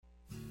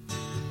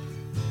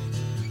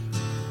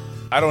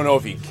I don't know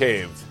if he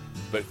caved,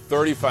 but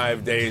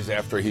 35 days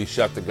after he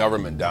shut the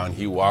government down,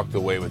 he walked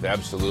away with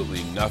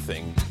absolutely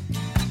nothing.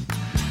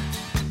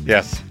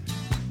 Yes.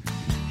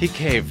 He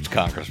caved,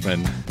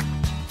 Congressman.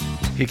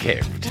 He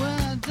caved. Well,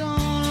 I don't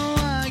know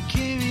why I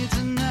came here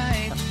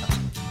tonight.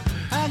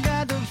 I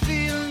got the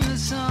feeling that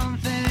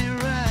something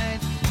ain't right.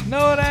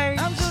 No, it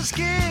ain't. I'm so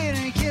scared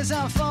in case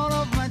I fall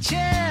off my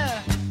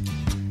chair.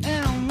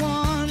 And I'm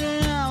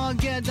wondering how I'll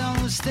get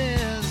down the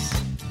stairs.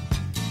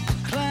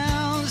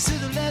 Clowns to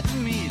the left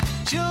of me,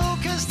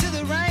 jokers to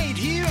the right.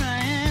 Here I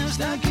am,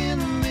 stuck in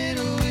the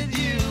middle with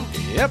you.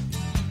 Yep.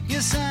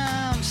 Yes,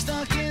 I'm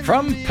stuck in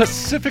From the middle.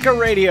 Pacifica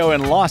Radio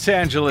in Los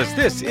Angeles,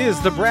 this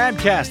is the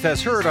BradCast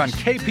as heard on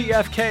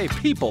KPFK,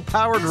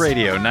 People-Powered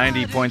Radio,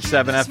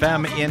 90.7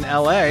 FM in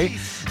LA,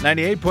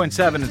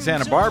 98.7 in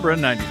Santa Barbara,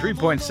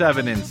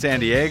 93.7 in San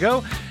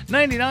Diego,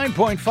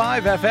 99.5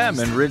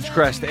 FM in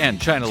Ridgecrest and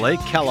China Lake,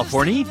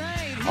 California.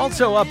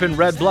 Also up in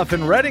Red Bluff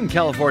and Redding,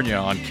 California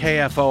on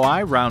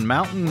KFOI, Round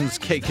Mountains,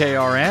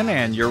 KKRN,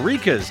 and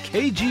Eureka's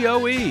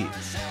KGOE.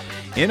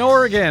 In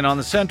Oregon on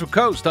the Central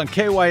Coast on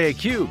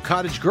KYAQ,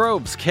 Cottage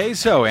Grove's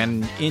KSO,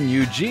 and in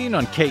Eugene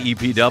on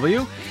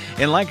KEPW.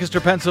 In Lancaster,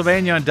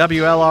 Pennsylvania on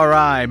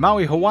WLRI,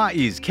 Maui,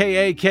 Hawaii's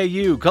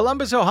KAKU,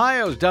 Columbus,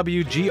 Ohio's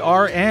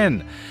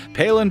WGRN,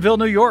 Palinville,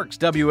 New York's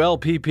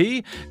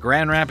WLPP,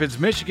 Grand Rapids,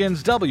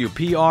 Michigan's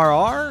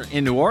WPRR,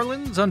 in New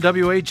Orleans on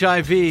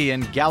WHIV,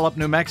 in Gallup,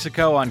 New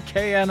Mexico on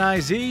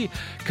KNIZ,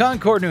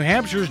 Concord, New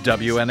Hampshire's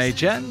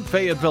WNHN,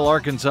 Fayetteville,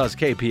 Arkansas's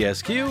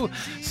KPSQ,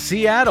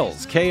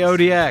 Seattle's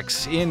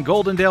KODX, in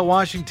Goldendale,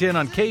 Washington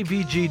on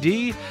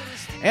KVGD,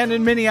 and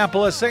in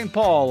Minneapolis, St.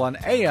 Paul on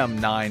AM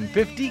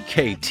 950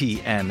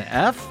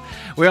 KTNF.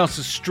 We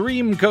also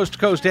stream coast to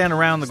coast and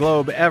around the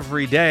globe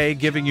every day,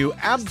 giving you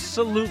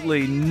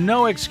absolutely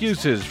no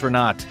excuses for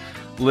not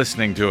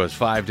listening to us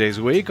 5 days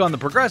a week on the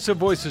Progressive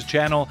Voices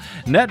channel,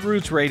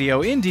 Netroots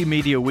Radio, Indie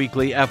Media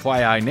Weekly,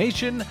 FYI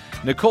Nation,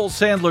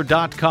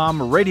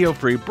 NicoleSandler.com, Radio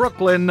Free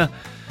Brooklyn,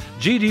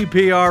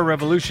 GDPR,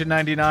 Revolution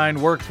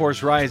 99,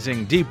 Workforce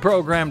Rising,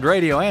 Deprogrammed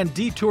Radio, and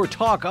Detour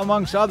Talk,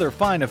 amongst other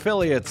fine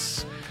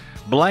affiliates.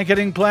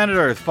 Blanketing Planet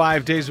Earth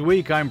 5 days a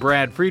week. I'm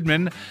Brad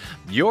Friedman,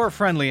 your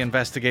friendly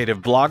investigative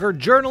blogger,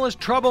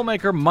 journalist,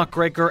 troublemaker,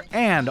 muckraker,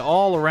 and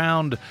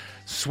all-around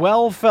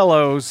swell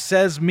fellow,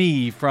 says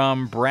me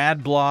from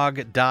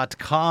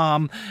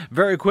bradblog.com.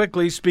 Very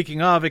quickly,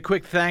 speaking of, a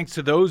quick thanks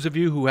to those of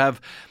you who have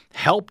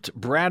helped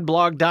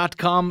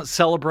bradblog.com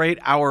celebrate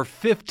our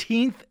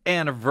 15th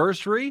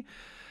anniversary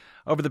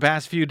over the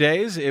past few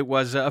days. It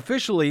was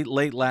officially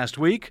late last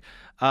week.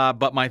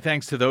 But my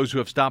thanks to those who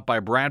have stopped by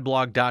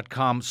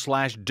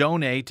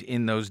bradblog.com/donate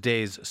in those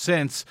days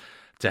since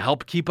to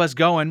help keep us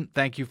going.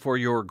 Thank you for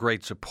your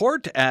great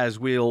support as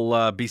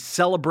we'll be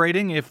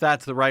celebrating, if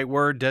that's the right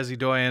word, Desi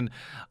Doyen,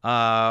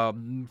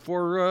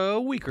 for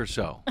a week or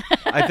so.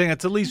 I think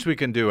that's the least we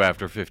can do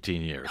after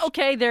 15 years.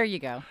 Okay, there you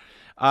go.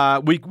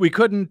 We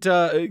couldn't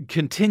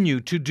continue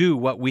to do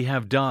what we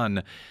have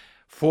done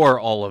for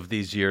all of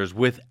these years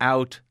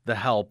without the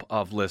help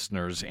of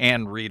listeners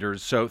and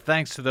readers. So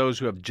thanks to those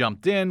who have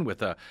jumped in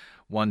with a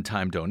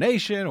one-time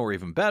donation or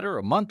even better,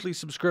 a monthly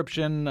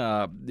subscription.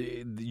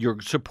 Your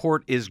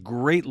support is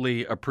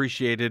greatly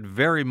appreciated,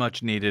 very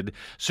much needed.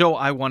 So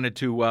I wanted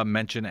to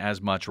mention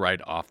as much right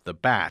off the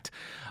bat.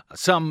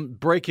 Some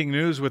breaking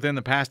news within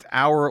the past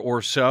hour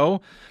or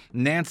so.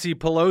 Nancy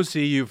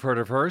Pelosi, you've heard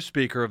of her,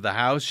 Speaker of the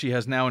House. She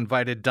has now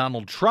invited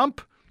Donald Trump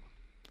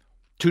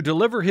to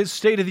deliver his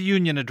State of the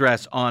Union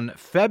address on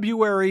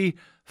February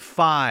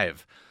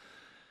 5.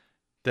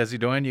 Desi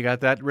Doyen, you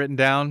got that written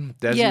down?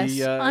 Desi,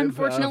 yes,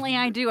 unfortunately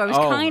I do. I was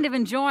kind of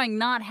enjoying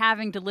not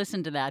having to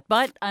listen to that,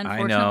 but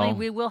unfortunately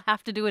we will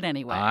have to do it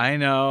anyway. I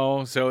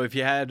know. So if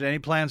you had any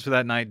plans for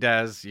that night,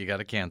 Des, you got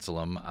to cancel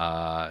them.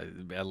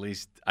 At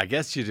least, I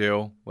guess you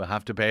do. We'll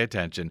have to pay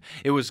attention.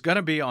 It was going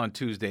to be on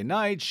Tuesday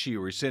night. She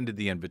rescinded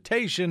the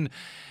invitation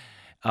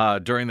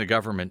during the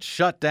government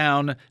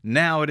shutdown.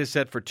 Now it is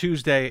set for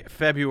Tuesday,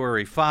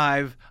 February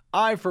 5.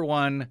 I, for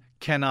one,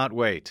 cannot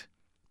wait.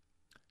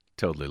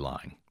 Totally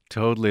lying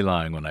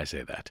when I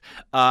say that.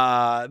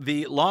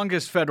 The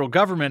longest federal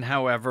government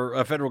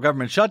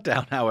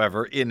shutdown,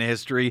 however, in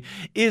history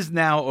is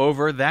now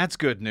over. That's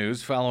good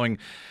news following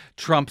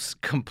Trump's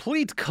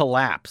complete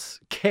collapse,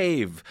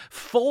 cave,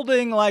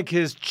 folding like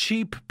his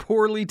cheap,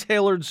 poorly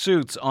tailored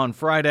suits on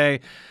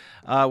Friday.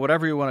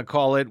 Whatever you want to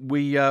call it,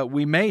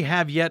 we may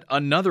have yet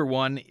another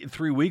one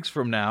 3 weeks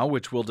from now,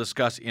 which we'll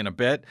discuss in a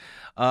bit,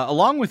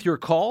 along with your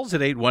calls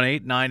at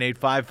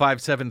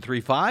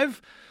 818-985-5735.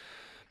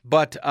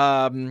 But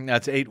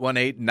that's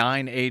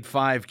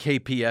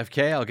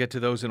 818-985-KPFK. I'll get to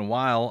those in a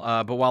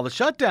while. But while the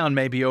shutdown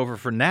may be over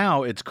for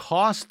now, its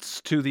costs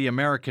to the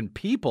American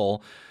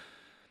people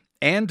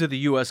and to the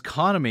U.S.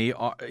 economy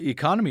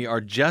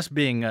are just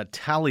being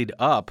tallied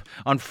up.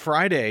 On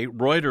Friday,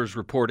 Reuters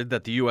reported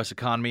that the U.S.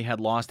 economy had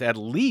lost at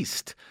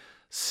least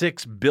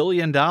 $6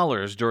 billion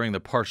during the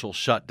partial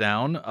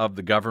shutdown of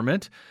the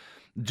government.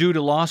 due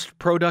to lost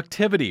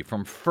productivity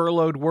from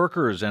furloughed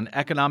workers and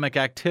economic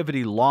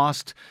activity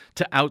lost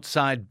to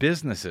outside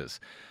businesses.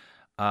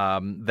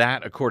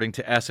 That, according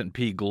to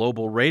S&P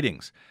Global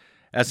Ratings.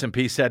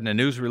 S&P said in a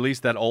news release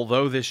that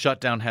although this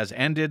shutdown has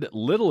ended,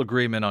 little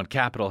agreement on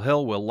Capitol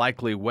Hill will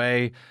likely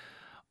weigh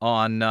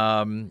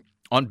on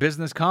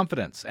business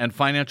confidence and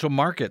financial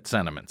market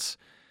sentiments.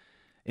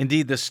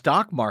 Indeed, the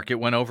stock market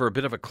went over a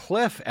bit of a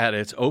cliff at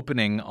its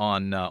opening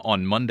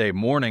on Monday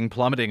morning,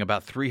 plummeting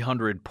about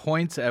 300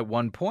 points at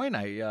one point.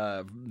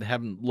 I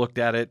haven't looked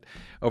at it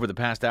over the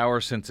past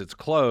hour since it's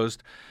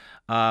closed.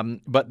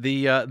 But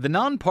the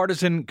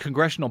Nonpartisan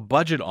Congressional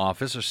Budget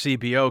Office, or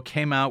CBO,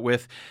 came out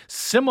with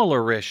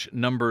similar-ish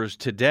numbers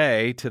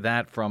today to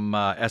that from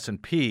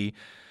S&P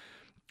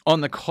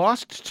on the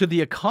cost to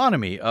the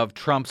economy of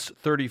Trump's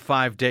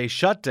 35-day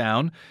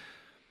shutdown,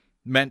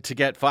 meant to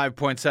get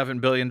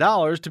 $5.7 billion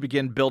to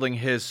begin building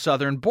his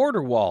southern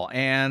border wall.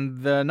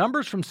 And the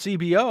numbers from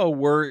CBO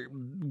were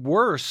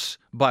worse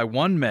by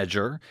one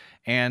measure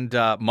and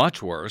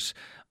much worse,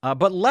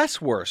 but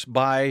less worse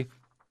by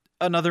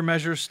another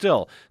measure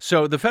still.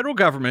 So the federal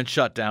government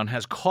shutdown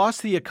has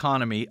cost the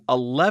economy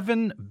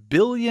 $11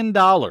 billion,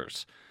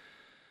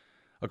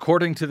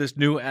 according to this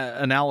new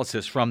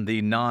analysis from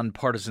the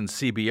nonpartisan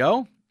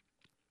CBO,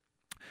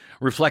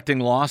 reflecting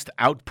lost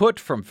output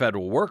from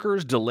federal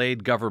workers,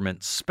 delayed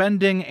government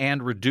spending,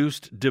 and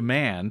reduced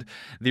demand.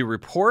 The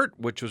report,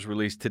 which was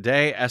released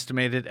today,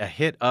 estimated a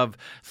hit of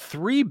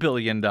 $3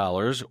 billion,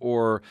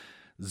 or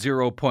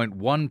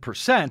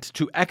 0.1%,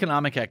 to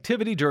economic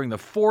activity during the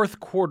fourth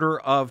quarter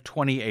of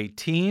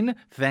 2018,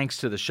 thanks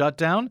to the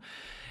shutdown.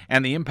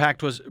 And the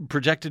impact was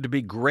projected to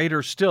be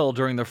greater still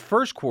during the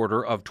first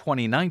quarter of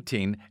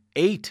 2019,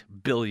 $8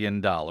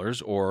 billion,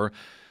 or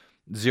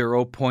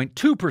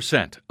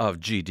 0.2% of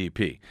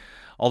GDP.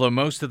 Although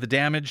most of the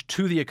damage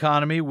to the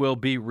economy will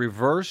be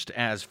reversed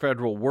as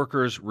federal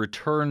workers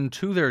return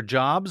to their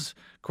jobs,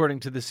 according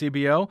to the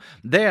CBO,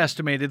 they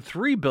estimated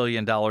 $3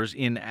 billion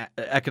in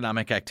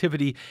economic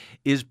activity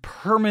is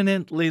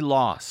permanently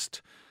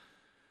lost.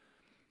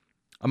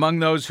 Among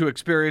those who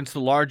experienced the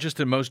largest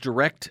and most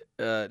direct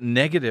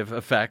negative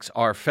effects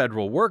are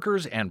federal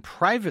workers and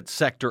private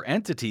sector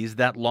entities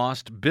that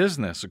lost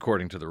business,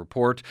 according to the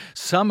report.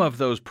 Some of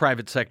those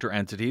private sector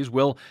entities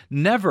will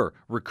never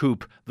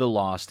recoup the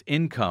lost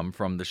income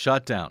from the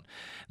shutdown.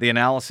 The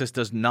analysis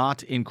does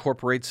not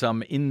incorporate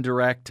some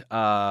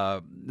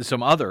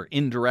other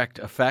indirect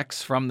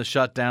effects from the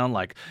shutdown,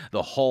 like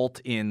the halt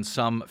in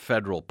some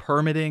federal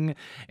permitting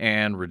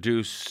and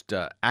reduced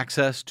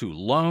access to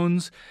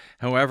loans.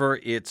 However,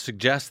 it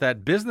suggests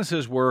that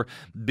businesses were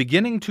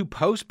beginning to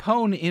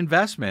postpone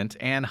investment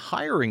and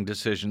hiring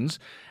decisions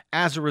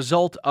as a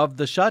result of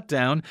the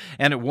shutdown,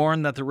 and it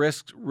warned that the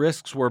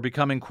risks were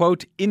becoming,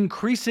 quote,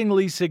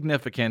 increasingly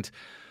significant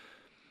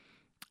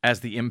as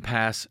the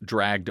impasse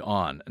dragged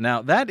on.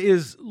 Now, that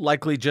is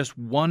likely just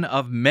one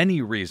of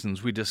many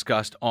reasons we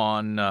discussed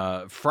on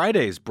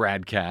Friday's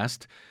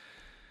BradCast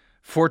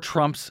for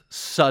Trump's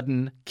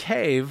sudden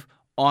cave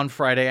on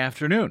Friday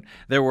afternoon.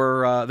 There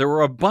were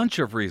a bunch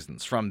of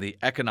reasons, from the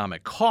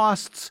economic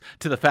costs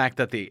to the fact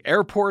that the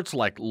airports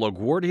like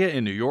LaGuardia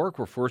in New York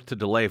were forced to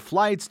delay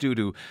flights due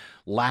to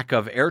lack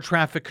of air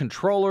traffic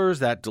controllers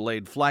that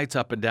delayed flights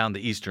up and down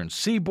the eastern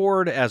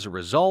seaboard. As a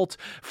result,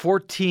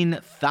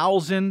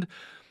 14,000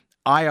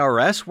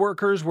 IRS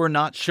workers were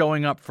not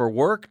showing up for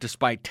work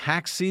despite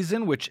tax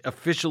season, which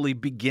officially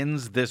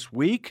begins this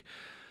week.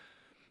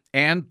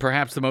 And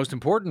perhaps the most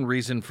important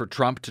reason for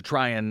Trump to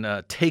try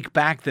and take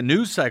back the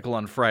news cycle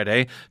on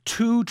Friday,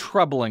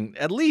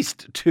 at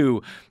least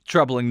two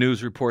troubling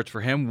news reports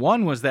for him.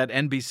 One was that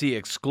NBC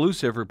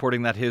exclusive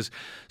reporting that his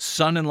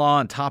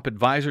son-in-law and top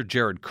advisor,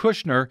 Jared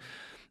Kushner,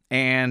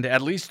 and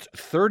at least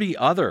 30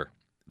 other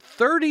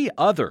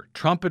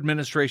Trump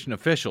administration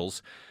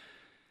officials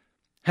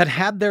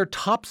had their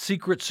top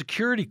secret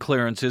security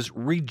clearances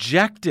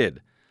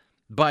rejected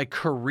by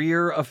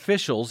career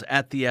officials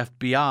at the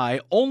FBI,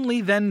 only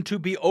then to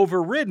be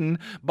overridden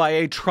by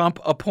a Trump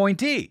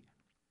appointee.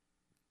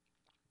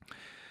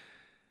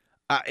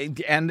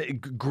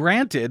 And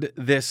granted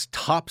this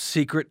top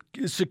secret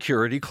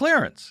security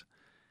clearance,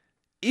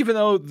 even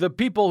though the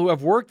people who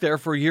have worked there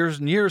for years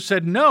and years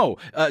said no,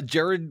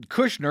 Jared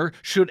Kushner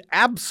should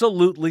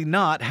absolutely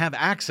not have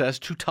access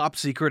to top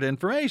secret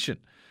information.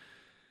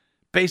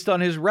 Based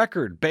on his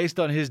record, based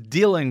on his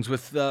dealings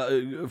with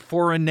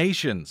foreign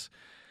nations,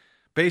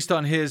 based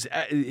on his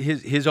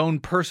own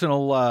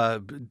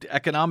personal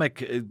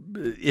economic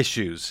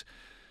issues.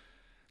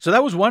 So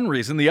that was one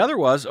reason. The other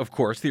was, of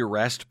course, the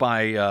arrest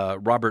by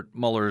Robert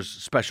Mueller's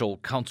special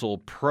counsel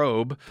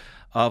probe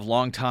of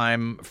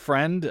longtime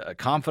friend,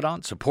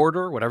 confidant,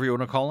 supporter, whatever you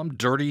want to call him,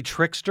 dirty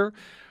trickster,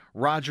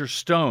 Roger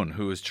Stone,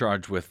 who is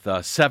charged with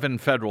 7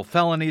 federal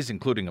felonies,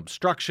 including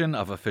obstruction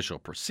of official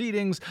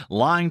proceedings,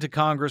 lying to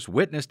Congress,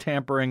 witness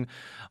tampering,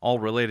 all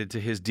related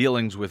to his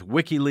dealings with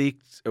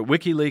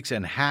WikiLeaks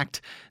and hacked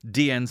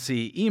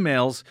DNC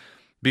emails.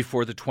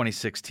 before the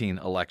 2016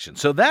 election.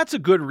 So that's a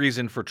good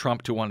reason for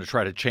Trump to want to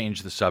try to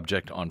change the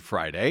subject on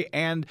Friday,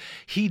 and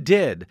he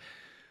did,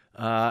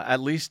 at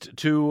least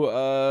to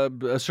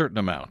a certain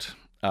amount.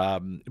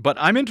 But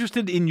I'm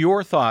interested in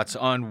your thoughts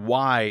on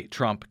why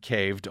Trump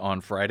caved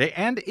on Friday,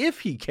 and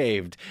if he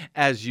caved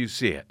as you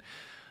see it.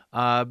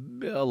 A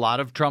lot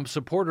of Trump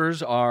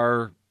supporters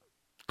are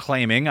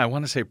claiming, I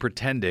want to say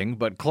pretending,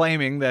 but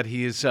claiming that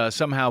he is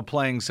somehow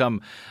playing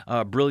some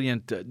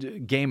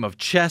brilliant game of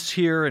chess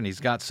here, and he's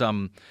got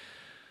some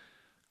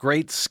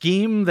great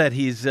scheme that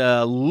he's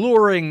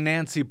luring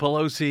Nancy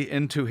Pelosi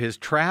into his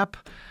trap.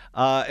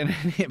 In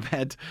any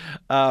event,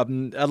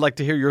 I'd like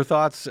to hear your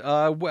thoughts,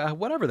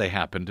 whatever they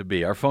happen to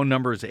be. Our phone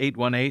number is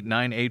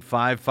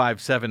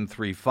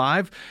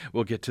 818-985-5735.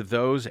 We'll get to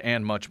those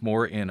and much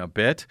more in a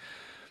bit.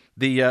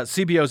 The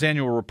CBO's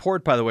annual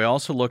report, by the way,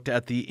 also looked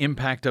at the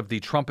impact of the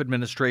Trump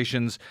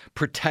administration's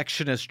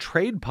protectionist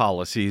trade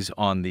policies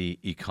on the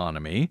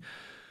economy,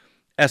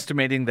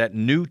 estimating that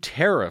new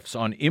tariffs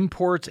on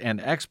imports and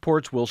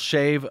exports will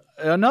shave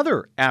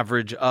another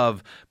average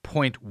of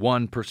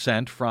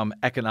 0.1% from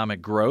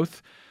economic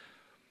growth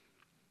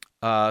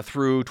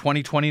through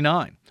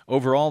 2029.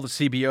 Overall, the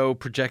CBO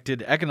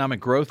projected economic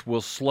growth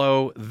will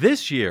slow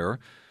this year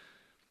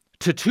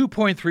to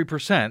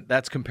 2.3%.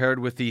 That's compared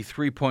with the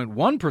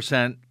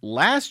 3.1%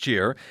 last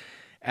year,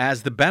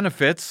 as the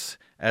benefits,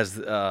 as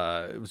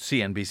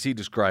CNBC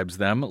describes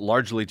them,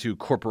 largely to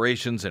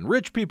corporations and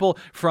rich people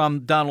from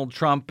Donald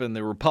Trump and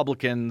the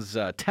Republicans'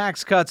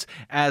 tax cuts,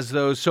 as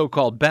those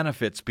so-called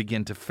benefits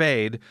begin to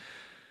fade.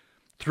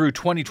 Through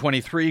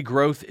 2023,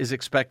 growth is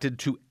expected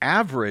to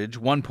average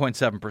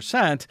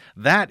 1.7%.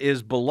 That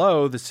is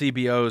below the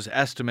CBO's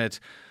estimate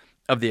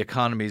of the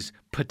economy's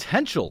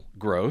potential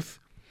growth.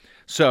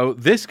 So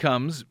this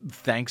comes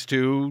thanks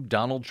to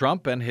Donald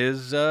Trump and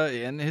his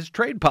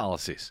trade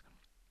policies.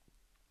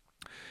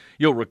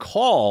 You'll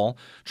recall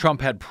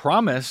Trump had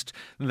promised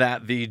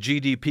that the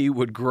GDP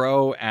would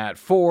grow at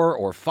 4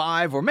 or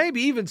 5 or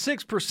maybe even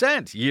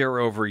 6% year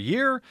over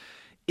year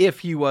if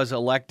he was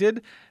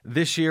elected.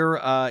 This year,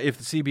 if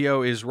the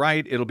CBO is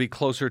right, it'll be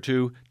closer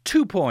to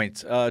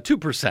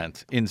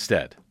 2%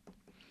 instead.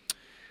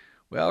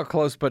 Well,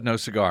 close but no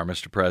cigar,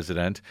 Mr.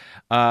 President.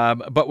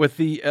 But with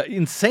the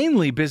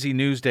insanely busy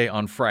news day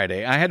on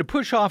Friday, I had to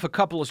push off a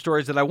couple of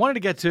stories that I wanted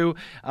to get to,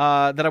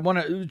 that I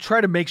want to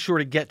try to make sure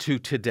to get to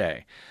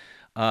today,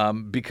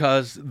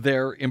 because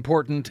they're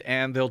important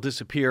and they'll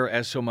disappear,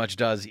 as so much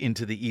does,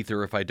 into the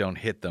ether if I don't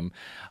hit them.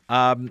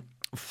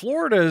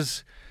 Florida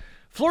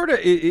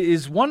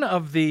is one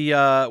of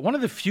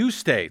the few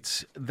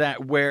states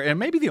that where, and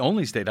maybe the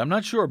only state, I'm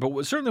not sure,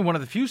 but certainly one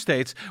of the few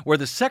states where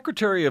the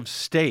Secretary of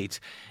State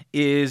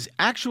is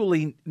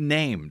actually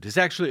named, is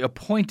actually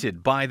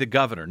appointed by the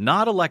governor,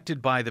 not elected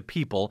by the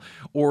people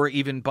or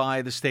even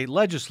by the state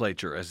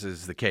legislature, as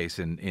is the case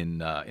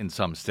in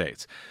some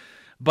states.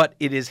 But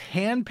it is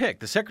handpicked.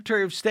 The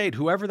Secretary of State,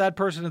 whoever that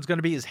person is going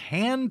to be, is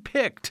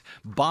handpicked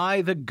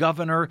by the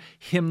governor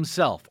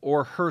himself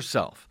or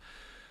herself.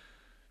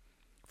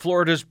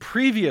 Florida's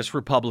previous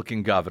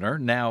Republican governor,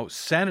 now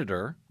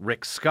Senator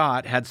Rick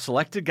Scott, had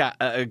selected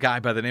a guy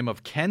by the name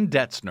of Ken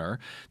Detzner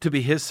to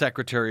be his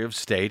Secretary of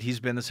State. He's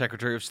been the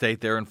Secretary of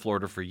State there in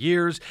Florida for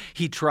years.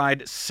 He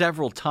tried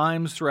several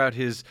times throughout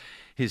his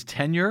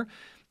tenure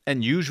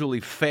and usually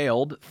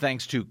failed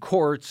thanks to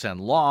courts and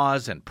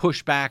laws and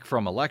pushback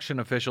from election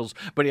officials.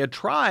 But he had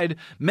tried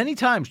many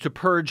times to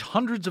purge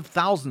hundreds of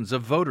thousands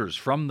of voters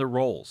from the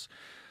rolls,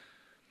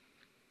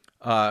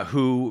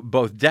 who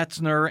both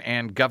Detzner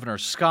and Governor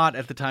Scott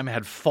at the time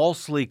had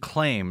falsely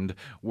claimed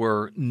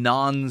were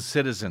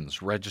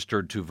non-citizens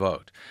registered to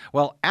vote.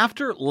 Well,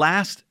 after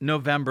last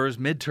November's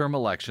midterm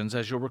elections,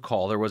 as you'll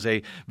recall, there was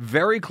a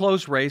very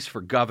close race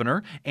for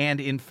governor, and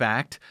in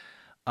fact,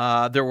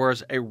 there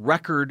was a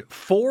record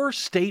 4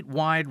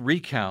 statewide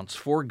recounts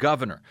for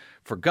governor,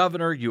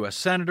 U.S.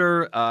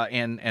 Senator,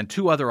 and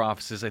 2 other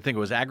offices. I think it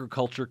was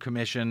Agriculture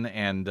Commission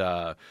and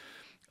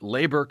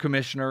Labor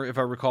Commissioner, if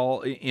I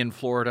recall, in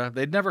Florida.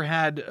 They'd never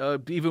had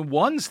even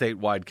one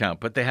statewide count,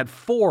 but they had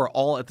 4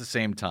 all at the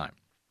same time.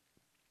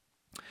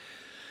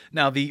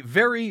 Now, the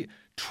very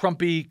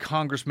Trumpy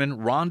Congressman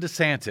Ron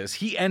DeSantis,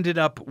 he ended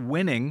up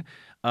winning,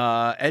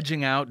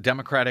 edging out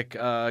Democratic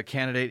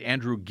candidate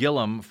Andrew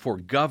Gillum for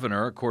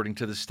governor, according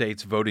to the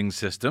state's voting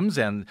systems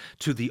and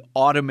to the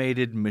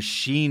automated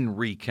machine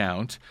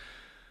recount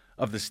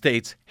of the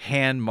state's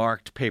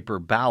hand-marked paper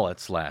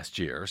ballots last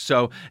year.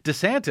 So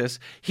DeSantis,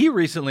 he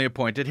recently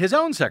appointed his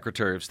own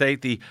Secretary of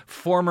State, the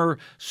former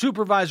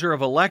supervisor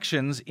of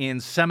elections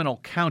in Seminole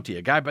County,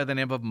 a guy by the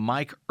name of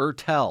Mike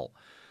Ertel,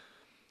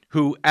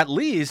 who at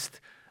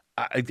least,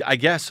 I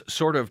guess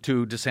sort of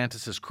to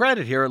DeSantis'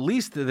 credit here, at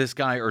least this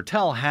guy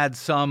Ertel had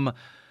some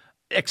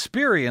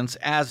experience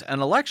as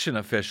an election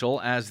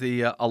official, as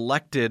the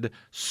elected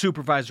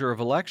supervisor of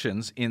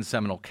elections in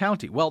Seminole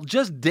County. Well,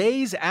 just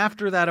days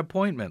after that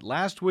appointment,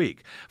 last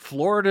week,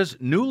 Florida's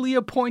newly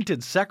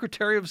appointed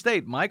Secretary of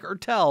State, Mike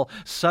Ertel,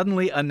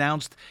 suddenly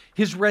announced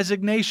his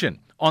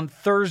resignation on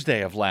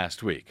Thursday of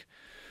last week.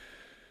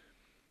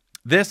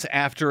 This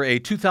after a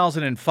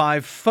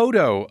 2005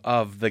 photo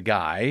of the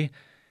guy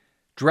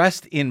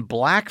dressed in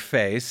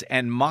blackface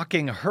and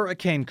mocking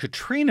Hurricane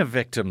Katrina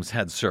victims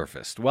had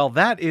surfaced. Well,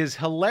 that is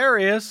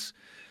hilarious.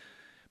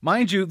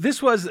 Mind you,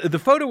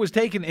 the photo was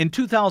taken in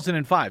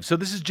 2005, so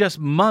this is just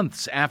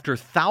months after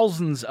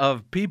thousands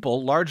of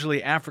people,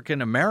 largely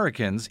African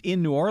Americans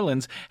in New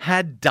Orleans,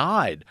 had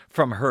died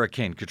from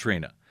Hurricane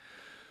Katrina.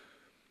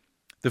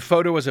 The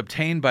photo was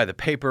obtained by the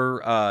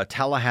paper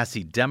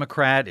Tallahassee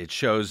Democrat. It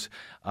shows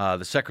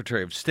the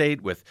Secretary of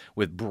State with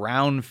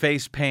brown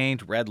face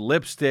paint, red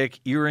lipstick,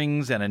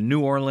 earrings, and a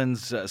New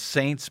Orleans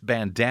Saints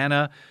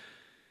bandana.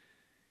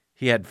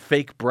 He had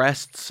fake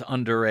breasts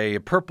under a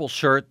purple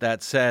shirt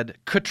that said,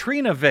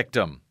 "Katrina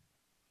victim,"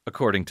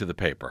 according to the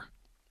paper.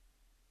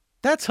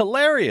 That's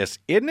hilarious,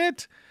 isn't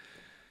it?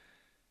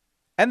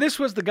 And this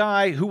was the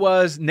guy who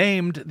was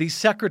named the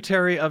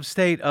Secretary of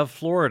State of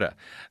Florida.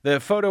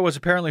 The photo was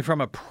apparently from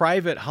a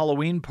private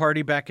Halloween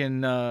party back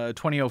in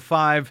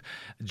 2005,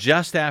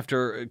 just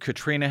after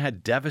Katrina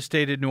had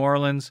devastated New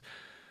Orleans.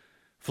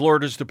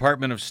 Florida's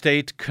Department of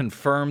State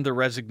confirmed the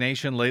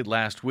resignation late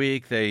last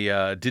week. They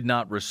did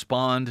not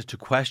respond to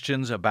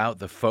questions about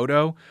the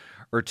photo.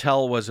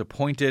 Ertel was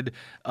appointed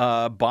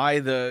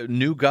by the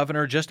new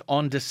governor just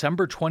on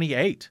December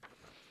 28.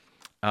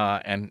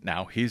 And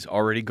now he's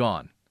already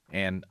gone.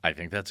 And I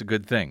think that's a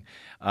good thing.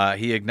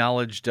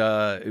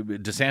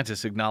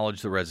 DeSantis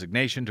acknowledged the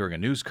resignation during a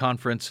news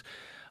conference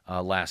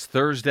last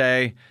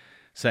Thursday,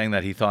 saying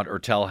that he thought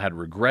Ertel had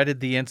regretted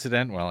the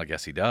incident. Well, I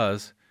guess he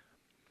does.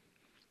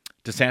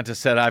 DeSantis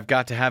said, "I've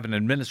got to have an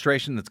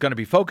administration that's going to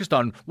be focused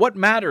on what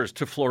matters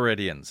to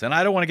Floridians, and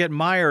I don't want to get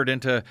mired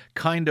into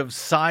kind of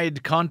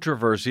side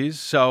controversies,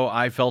 so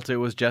I felt it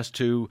was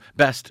just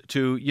best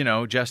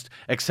to just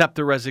accept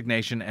the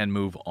resignation and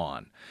move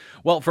on."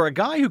 Well, for a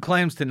guy who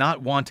claims to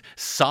not want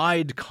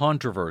side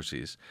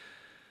controversies,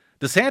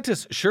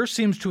 DeSantis sure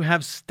seems to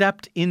have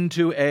stepped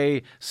into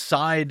a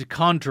side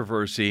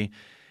controversy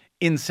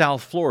in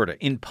South Florida,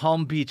 in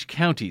Palm Beach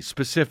County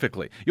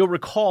specifically. You'll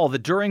recall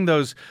that during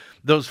those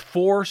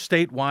 4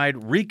 statewide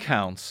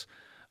recounts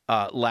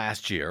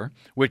last year,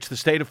 which the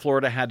state of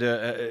Florida had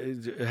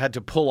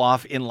to pull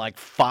off in like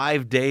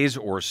 5 days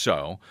or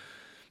so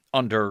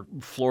under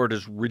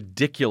Florida's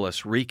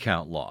ridiculous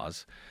recount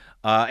laws,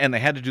 and they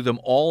had to do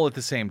them all at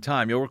the same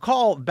time. You'll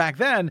recall back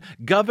then,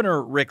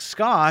 Governor Rick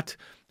Scott,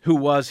 who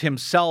was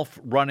himself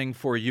running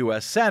for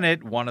U.S.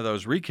 Senate, one of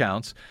those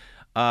recounts,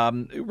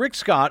 Rick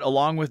Scott,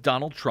 along with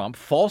Donald Trump,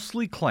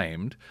 falsely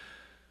claimed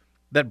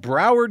that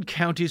Broward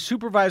County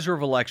Supervisor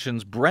of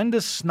Elections Brenda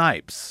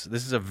Snipes,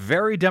 this is a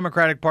very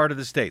Democratic part of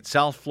the state,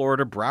 South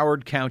Florida,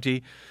 Broward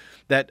County,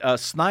 that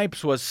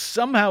Snipes was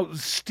somehow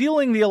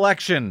stealing the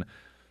election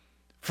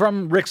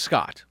from Rick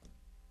Scott.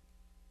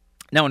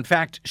 Now, in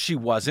fact, she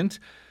wasn't.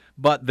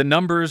 But the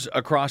numbers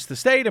across the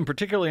state, and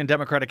particularly in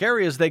Democratic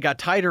areas, they got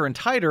tighter and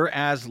tighter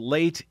as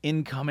late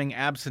incoming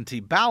absentee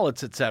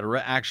ballots,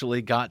 etc.,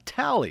 actually got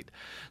tallied.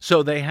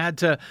 So they had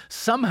to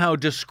somehow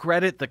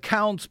discredit the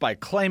counts by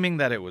claiming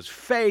that it was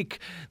fake,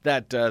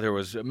 that there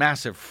was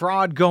massive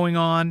fraud going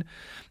on.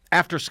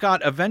 After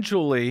Scott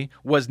eventually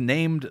was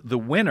named the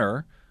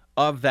winner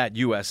of that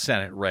U.S.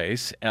 Senate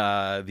race,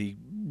 as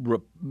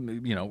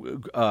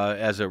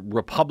a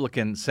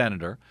Republican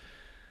senator,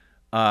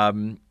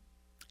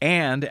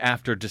 and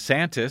after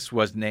DeSantis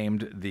was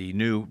named the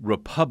new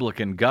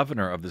Republican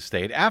governor of the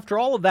state, after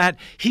all of that,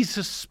 he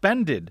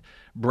suspended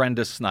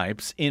Brenda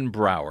Snipes in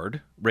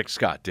Broward, Rick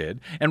Scott did,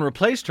 and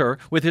replaced her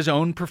with his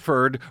own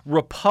preferred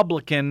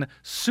Republican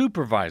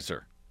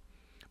supervisor.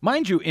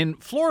 Mind you, in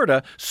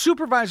Florida,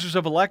 supervisors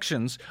of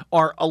elections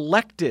are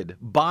elected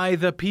by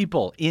the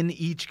people in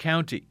each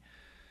county.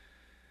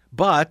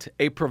 But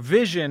a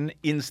provision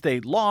in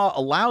state law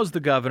allows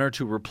the governor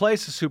to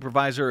replace a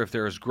supervisor if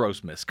there is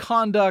gross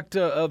misconduct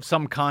of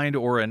some kind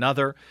or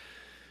another.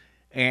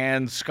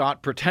 And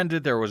Scott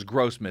pretended there was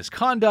gross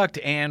misconduct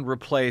and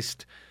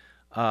replaced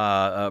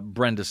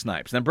Brenda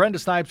Snipes. Now, Brenda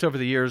Snipes over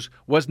the years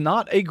was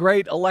not a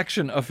great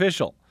election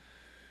official.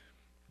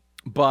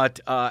 But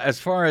as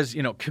far as,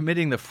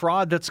 committing the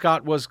fraud that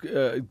Scott was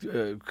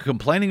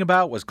complaining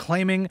about, was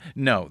claiming,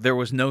 no, there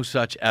was no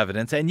such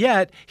evidence. And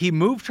yet he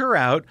moved her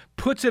out,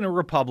 puts in a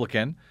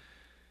Republican,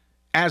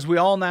 as we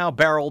all now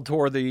barrel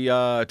toward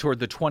the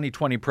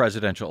 2020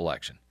 presidential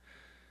election.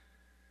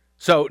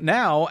 So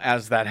now,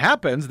 as that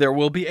happens, there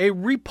will be a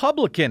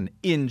Republican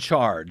in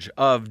charge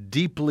of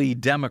deeply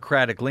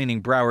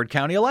Democratic-leaning Broward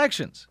County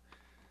elections.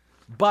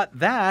 But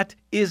that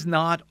is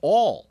not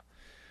all.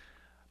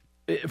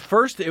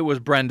 First, it was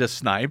Brenda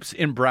Snipes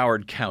in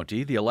Broward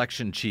County, the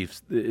election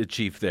chief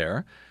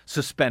there,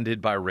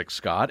 suspended by Rick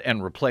Scott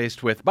and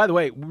replaced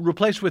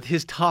with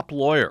his top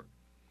lawyer,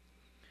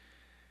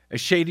 a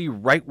shady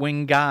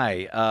right-wing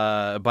guy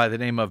by the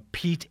name of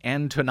Pete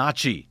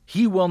Antonacci.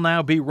 He will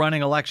now be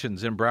running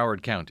elections in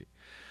Broward County.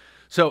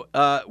 So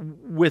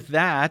with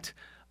that,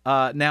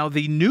 now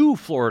the new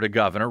Florida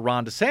governor,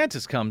 Ron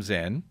DeSantis, comes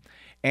in,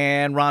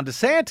 and Ron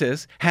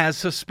DeSantis has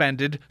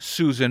suspended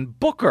Susan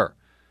Booker,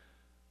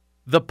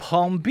 The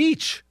Palm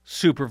Beach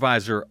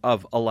supervisor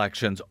of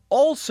elections,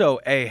 also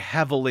a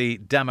heavily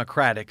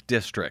Democratic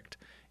district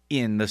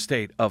in the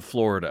state of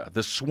Florida,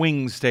 the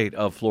swing state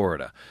of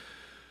Florida.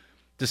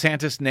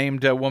 DeSantis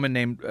named a woman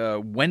named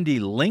Wendy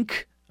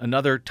Link,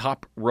 another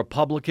top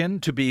Republican,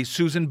 to be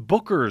Susan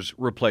Booker's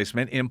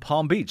replacement in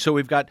Palm Beach. So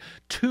we've got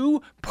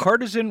two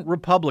partisan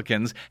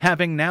Republicans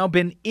having now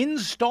been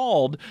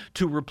installed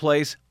to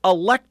replace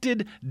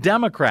elected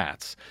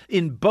Democrats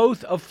in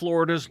both of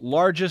Florida's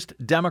largest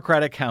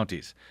Democratic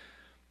counties.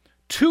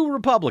 Two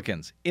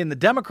Republicans in the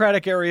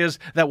Democratic areas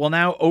that will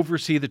now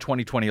oversee the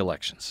 2020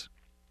 elections.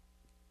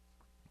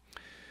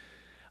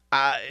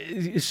 As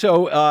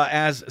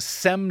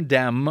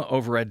SemDem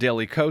over at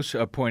Daily Kos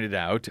pointed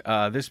out,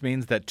 this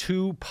means that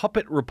two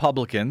puppet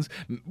Republicans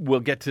will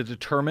get to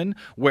determine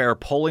where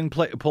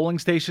polling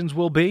stations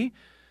will be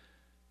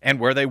and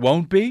where they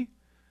won't be.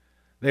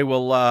 They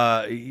will,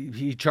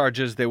 he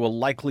charges, they will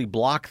likely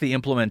block the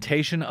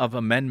implementation of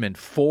Amendment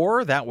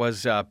 4. That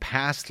was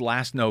passed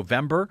last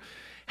November,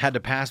 had to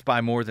pass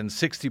by more than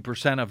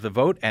 60% of the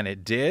vote, and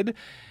it did.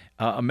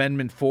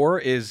 Amendment 4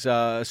 is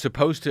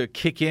supposed to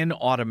kick in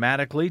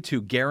automatically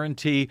to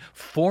guarantee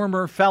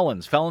former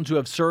felons who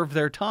have served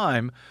their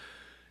time,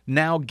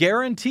 now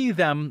guarantee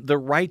them the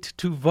right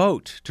to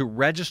vote, to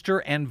register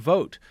and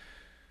vote.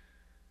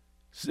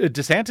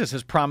 DeSantis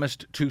has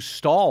promised to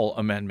stall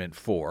Amendment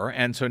 4,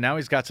 and so now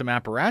he's got some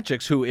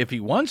apparatchiks who, if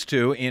he wants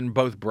to, in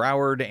both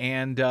Broward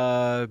and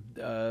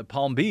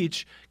Palm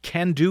Beach,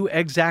 can do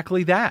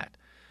exactly that.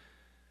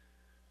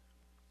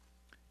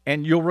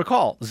 And you'll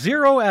recall,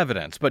 zero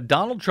evidence, but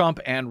Donald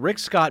Trump and Rick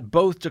Scott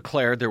both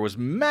declared there was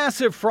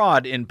massive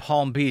fraud in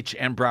Palm Beach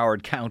and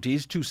Broward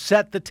counties to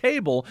set the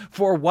table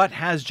for what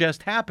has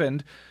just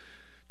happened,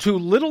 to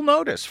little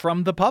notice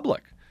from the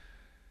public.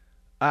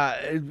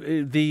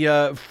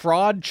 The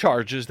fraud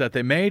charges that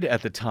they made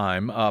at the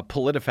time,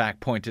 PolitiFact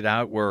pointed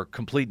out, were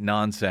complete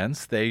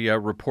nonsense. They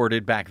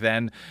reported back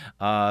then,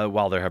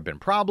 while there have been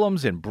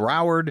problems in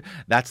Broward,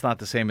 that's not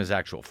the same as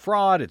actual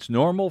fraud. It's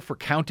normal for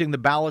counting the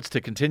ballots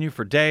to continue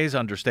for days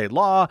under state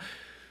law.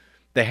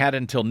 They had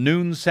until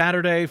noon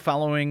Saturday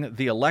following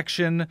the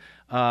election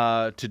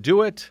to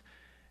do it.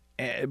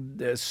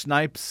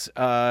 Snipes,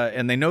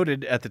 and they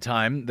noted at the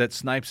time that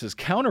Snipes'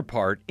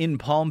 counterpart in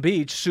Palm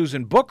Beach,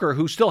 Susan Booker,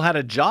 who still had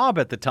a job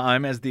at the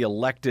time as the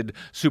elected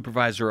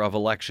supervisor of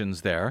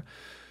elections there,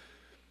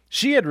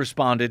 she had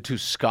responded to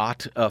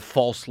Scott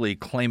falsely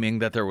claiming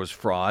that there was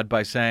fraud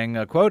by saying,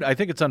 quote, "I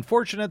think it's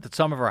unfortunate that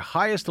some of our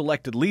highest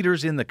elected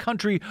leaders in the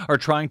country are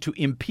trying to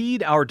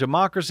impede our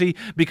democracy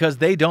because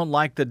they don't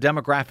like the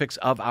demographics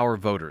of our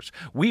voters.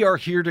 We are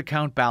here to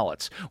count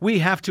ballots. We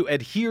have to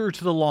adhere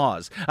to the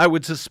laws. I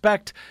would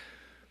suspect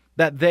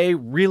that they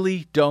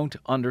really don't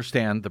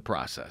understand the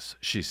process,"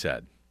 she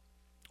said.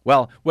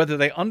 Well, whether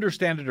they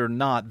understand it or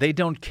not, they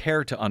don't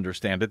care to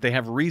understand it. They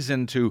have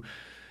reason to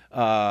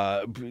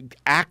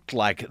act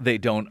like they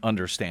don't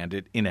understand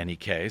it in any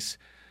case,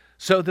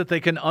 so that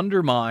they can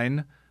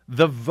undermine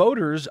the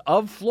voters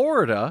of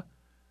Florida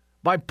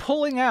by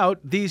pulling out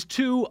these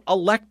two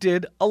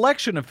elected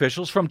election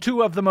officials from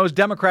two of the most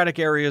Democratic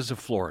areas of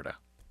Florida,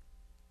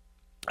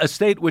 a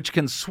state which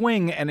can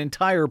swing an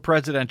entire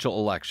presidential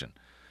election.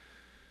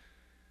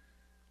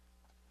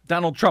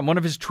 Donald Trump, one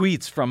of his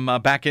tweets from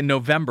back in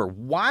November,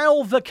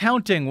 while the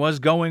counting was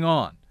going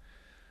on,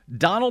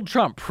 Donald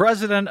Trump,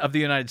 president of the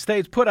United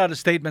States, put out a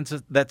statement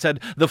that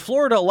said the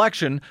Florida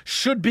election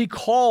should be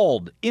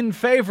called in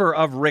favor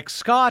of Rick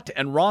Scott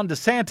and Ron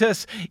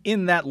DeSantis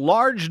in that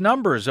large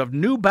numbers of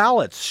new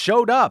ballots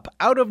showed up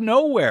out of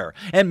nowhere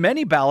and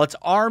many ballots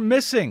are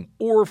missing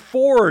or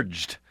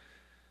forged.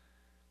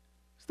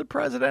 It's the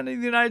president of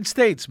the United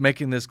States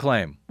making this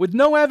claim with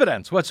no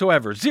evidence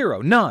whatsoever.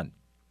 Zero, none.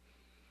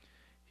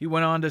 He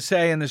went on to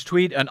say in this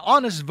tweet, "An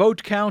honest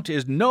vote count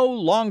is no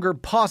longer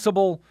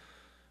possible.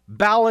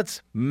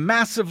 Ballots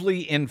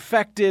massively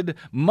infected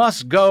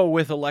must go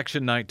with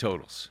election night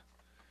totals."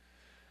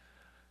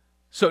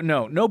 So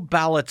no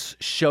ballots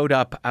showed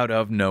up out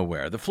of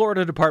nowhere. The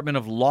Florida Department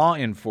of Law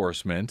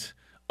Enforcement,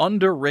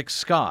 under Rick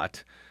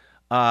Scott,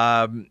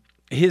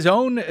 his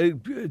own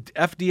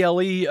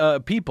FDLE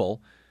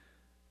people,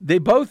 there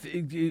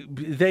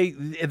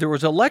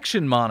was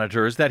election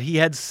monitors that he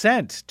had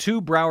sent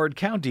to Broward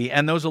County,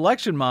 and those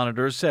election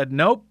monitors said,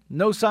 nope,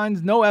 no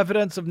signs, no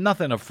evidence of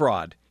nothing of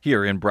fraud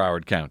here in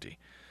Broward County.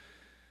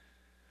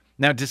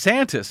 Now,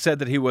 DeSantis said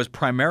that he was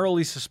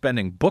primarily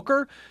suspending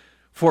Booker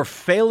for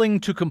failing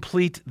to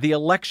complete the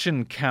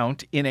election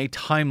count in a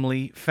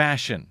timely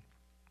fashion.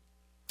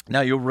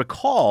 Now, you'll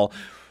recall,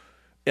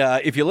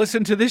 if you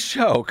listen to this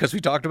show, because we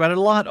talked about it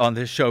a lot on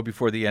this show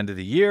before the end of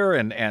the year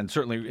and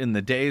certainly in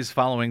the days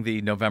following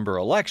the November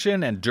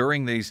election and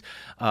during this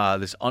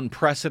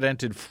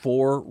unprecedented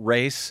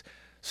four-race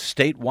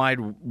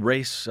statewide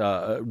race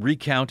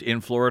recount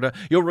in Florida,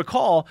 you'll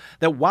recall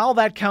that while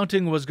that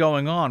counting was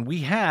going on, we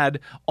had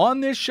on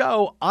this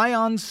show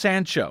Ion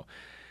Sancho,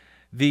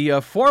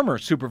 the former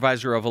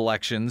supervisor of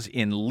elections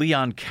in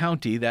Leon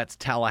County, that's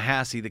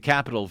Tallahassee, the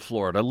capital of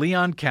Florida,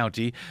 Leon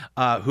County,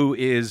 who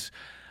is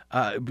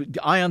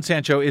Ion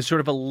Sancho is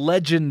sort of a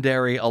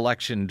legendary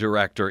election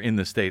director in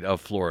the state of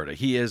Florida.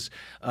 He is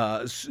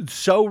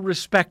so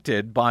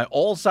respected by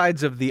all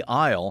sides of the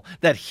aisle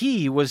that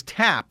he was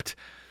tapped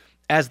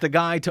as the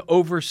guy to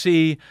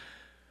oversee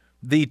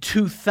the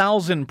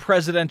 2000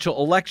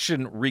 presidential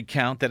election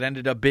recount that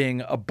ended up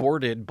being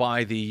aborted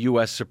by the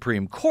U.S.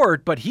 Supreme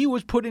Court, but he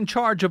was put in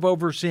charge of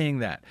overseeing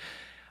that.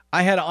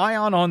 I had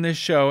Ion on this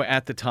show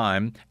at the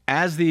time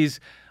as these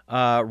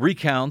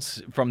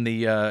recounts from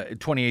the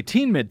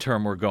 2018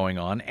 midterm were going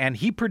on, and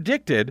he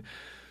predicted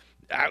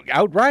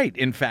outright,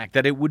 in fact,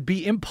 that it would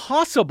be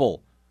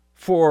impossible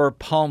for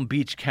Palm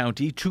Beach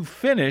County to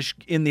finish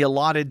in the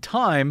allotted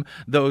time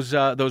those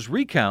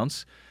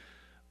recounts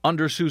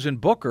under Susan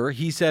Booker.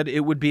 He said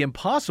it would be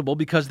impossible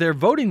because their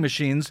voting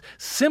machines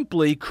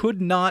simply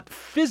could not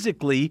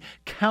physically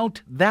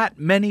count that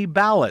many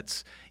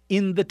ballots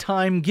in the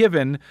time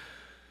given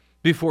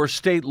before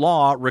state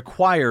law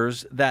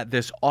requires that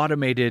this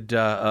automated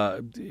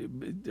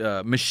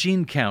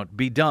machine count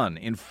be done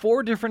in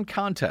 4 different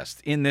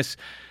contests in this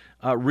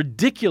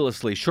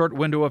ridiculously short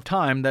window of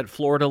time that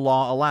Florida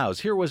law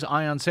allows. Here was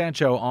Ion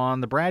Sancho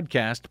on the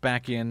BradCast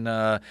back in,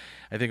 I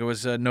think it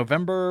was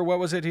November, what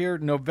was it here?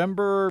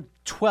 November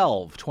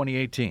 12,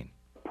 2018.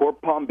 Poor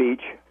Palm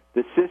Beach.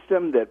 The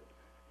system that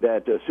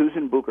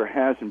Susan Booker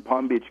has in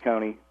Palm Beach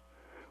County,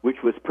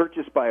 which was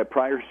purchased by a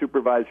prior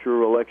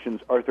supervisor of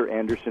elections, Arthur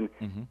Anderson,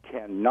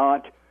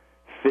 cannot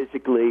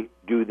physically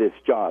do this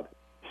job.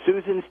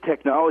 Susan's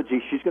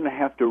technology, she's going to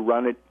have to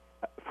run it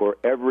for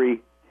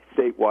every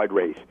statewide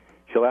race.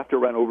 She'll have to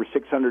run over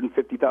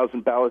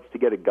 650,000 ballots to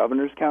get a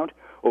governor's count,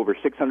 over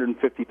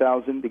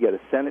 650,000 to get a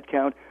Senate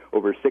count,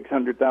 over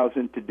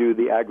 600,000 to do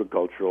the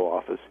agricultural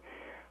office.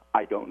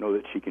 I don't know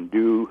that she can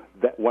do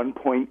that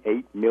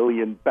 1.8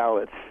 million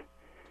ballots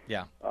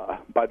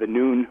by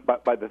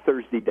the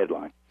Thursday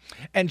deadline.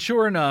 And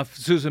sure enough,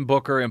 Susan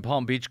Booker in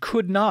Palm Beach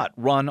could not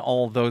run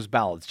all those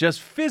ballots,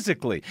 just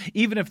physically,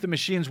 even if the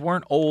machines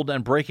weren't old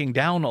and breaking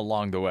down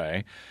along the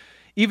way.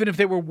 Even if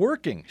they were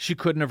working, she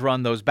couldn't have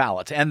run those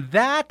ballots. And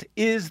that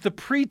is the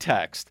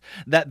pretext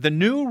that the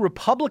new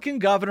Republican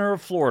governor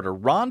of Florida,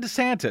 Ron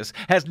DeSantis,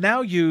 has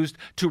now used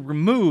to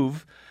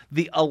remove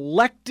the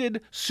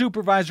elected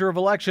supervisor of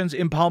elections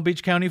in Palm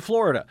Beach County,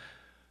 Florida.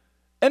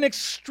 An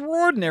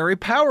extraordinary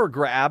power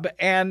grab,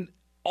 and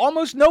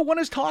almost no one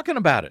is talking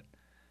about it.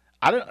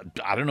 I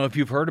don't know if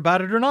you've heard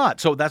about it or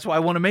not, so that's why I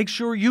want to make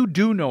sure you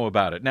do know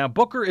about it. Now,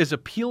 Booker is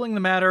appealing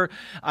the matter.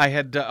 I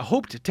had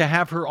hoped to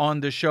have her on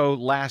the show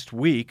last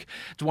week.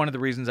 It's one of the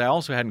reasons I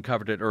also hadn't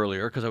covered it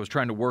earlier, because I was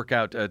trying to work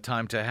out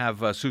time to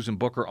have Susan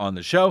Booker on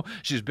the show.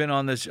 She's been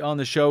on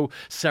the show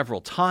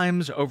several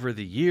times over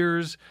the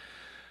years.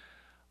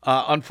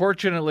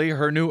 Unfortunately,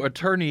 her new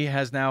attorney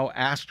has now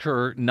asked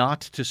her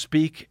not to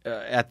speak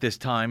at this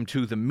time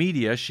to the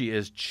media. She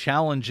is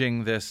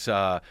challenging this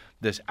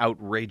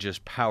outrageous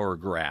power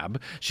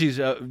grab. She's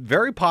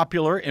very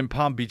popular in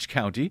Palm Beach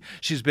County.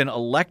 She's been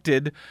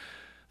elected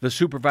the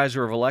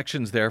supervisor of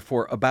elections there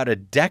for about a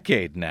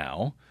decade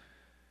now.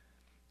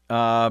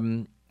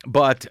 But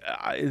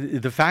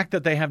the fact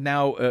that they have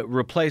now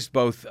replaced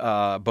both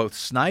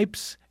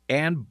Snipes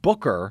and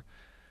Booker,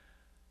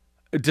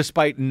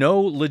 despite no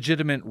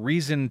legitimate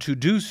reason to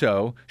do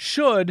so,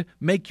 should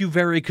make you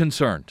very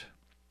concerned.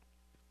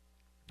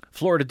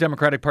 Florida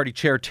Democratic Party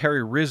Chair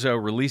Terry Rizzo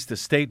released a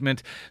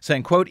statement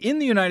saying, quote, "In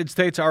the United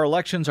States, our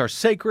elections are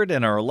sacred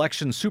and our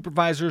election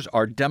supervisors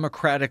are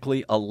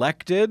democratically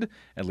elected."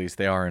 At least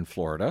they are in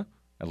Florida.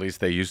 At least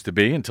they used to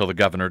be until the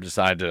governor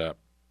decided to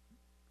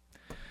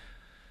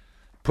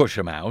push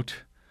them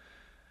out.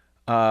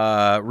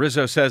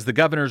 Rizzo says the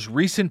governor's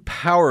recent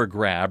power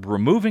grab,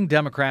 removing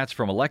Democrats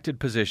from elected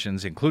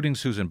positions, including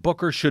Susan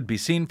Booker, should be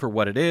seen for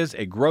what it is,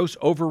 a gross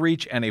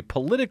overreach and a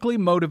politically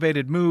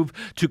motivated move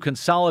to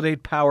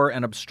consolidate power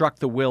and obstruct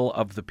the will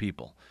of the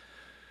people.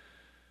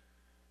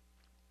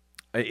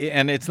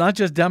 And it's not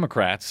just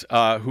Democrats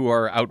who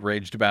are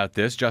outraged about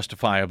this,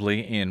 justifiably,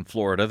 in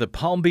Florida. The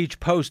Palm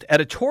Beach Post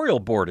editorial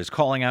board is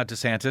calling out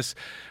DeSantis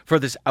for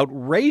this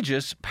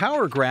outrageous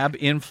power grab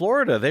in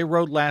Florida. They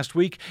wrote last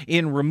week,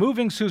 in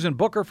removing Susan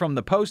Booker from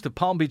the post of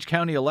Palm Beach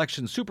County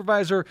election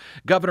supervisor,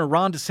 Governor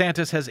Ron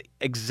DeSantis has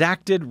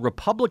exacted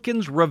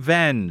Republicans'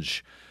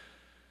 revenge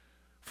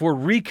for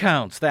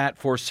recounts that,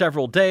 for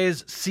several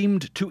days,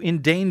 seemed to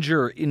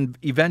endanger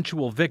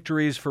eventual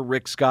victories for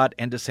Rick Scott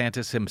and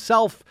DeSantis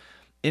himself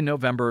in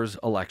November's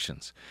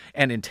elections.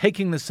 And in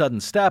taking the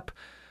sudden step,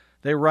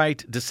 they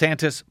write,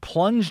 DeSantis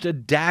plunged a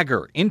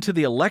dagger into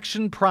the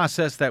election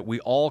process that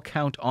we all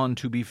count on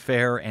to be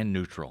fair and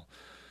neutral.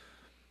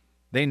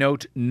 They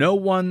note no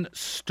one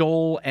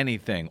stole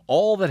anything.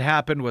 All that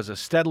happened was a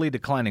steadily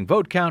declining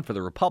vote count for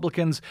the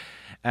Republicans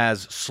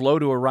as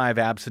slow-to-arrive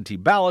absentee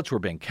ballots were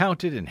being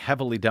counted in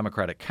heavily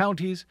Democratic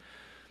counties.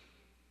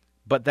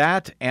 But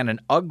that and an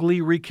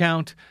ugly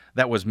recount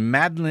that was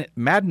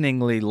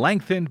maddeningly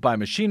lengthened by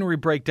machinery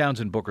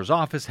breakdowns in Booker's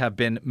office have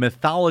been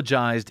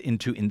mythologized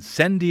into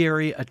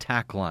incendiary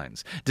attack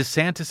lines.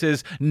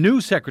 DeSantis's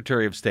new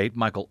Secretary of State,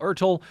 Michael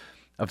Ertel,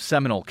 of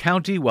Seminole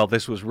County. Well,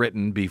 this was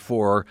written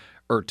before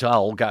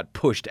Ertel got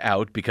pushed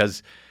out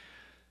because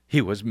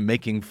he was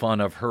making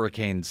fun of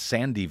Hurricane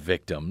Sandy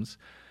victims.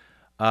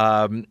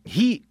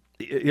 Hurricane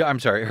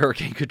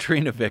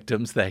Katrina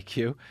victims, thank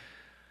you.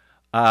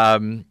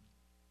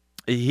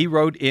 He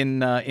wrote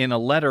in a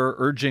letter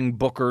urging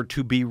Booker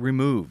to be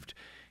removed.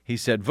 He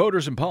said,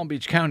 voters in Palm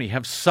Beach County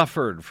have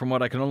suffered from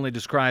what I can only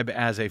describe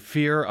as a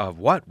fear of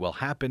what will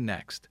happen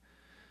next.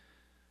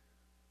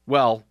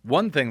 Well,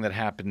 one thing that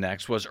happened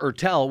next was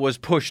Ertel was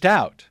pushed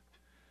out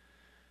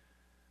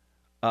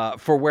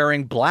for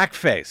wearing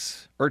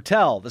blackface.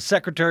 Ertel, the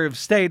Secretary of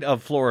State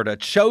of Florida,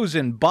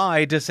 chosen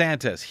by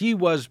DeSantis. He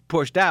was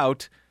pushed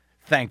out,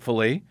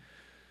 thankfully,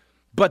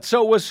 but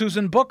so was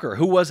Susan Booker,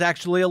 who was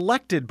actually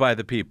elected by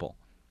the people.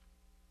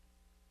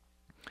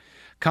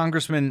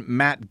 Congressman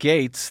Matt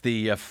Gaetz,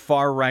 the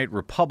far-right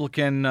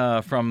Republican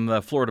from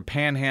the Florida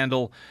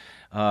Panhandle,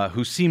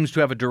 who seems to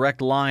have a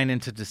direct line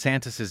into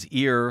DeSantis'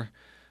 ear,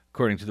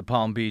 according to the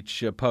Palm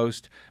Beach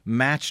Post,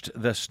 matched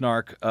the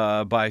snark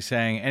by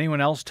saying,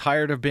 anyone else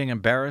tired of being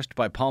embarrassed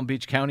by Palm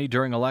Beach County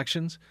during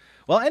elections?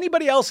 Well,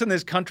 anybody else in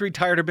this country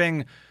tired of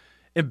being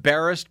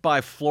embarrassed by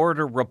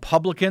Florida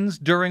Republicans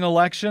during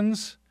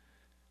elections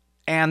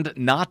and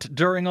not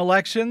during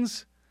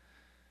elections?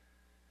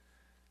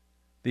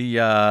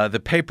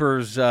 The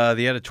paper's,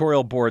 the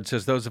editorial board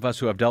says those of us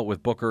who have dealt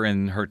with Booker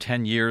in her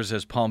 10 years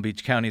as Palm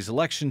Beach County's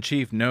election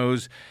chief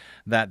knows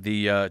that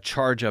the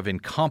charge of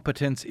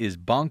incompetence is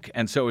bunk,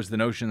 and so is the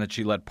notion that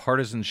she let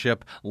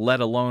partisanship, let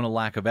alone a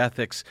lack of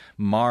ethics,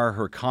 mar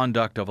her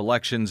conduct of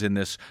elections in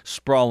this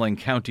sprawling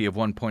county of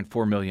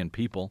 1.4 million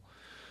people.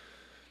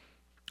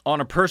 On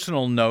a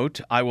personal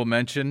note, I will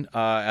mention,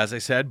 as I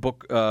said,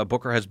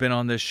 Booker has been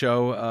on this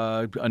show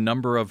a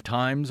number of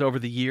times over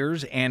the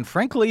years and,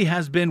 frankly,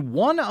 has been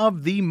one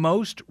of the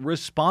most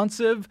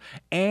responsive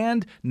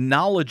and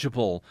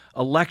knowledgeable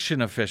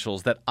election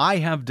officials that I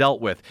have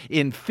dealt with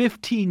in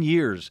 15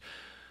 years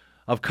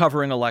of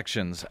covering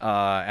elections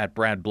at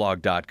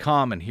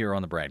bradblog.com and here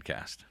on the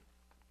BradCast.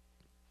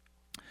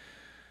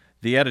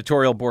 The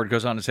editorial board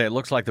goes on to say, it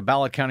looks like the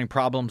ballot counting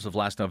problems of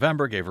last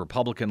November gave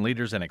Republican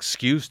leaders an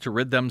excuse to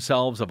rid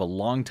themselves of a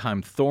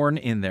longtime thorn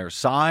in their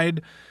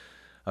side.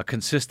 A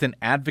consistent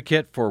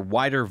advocate for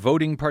wider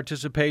voting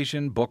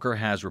participation, Booker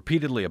has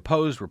repeatedly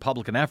opposed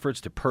Republican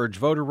efforts to purge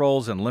voter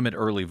rolls and limit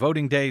early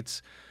voting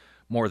dates.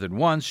 More than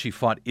once, she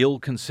fought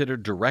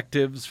ill-considered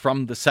directives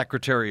from the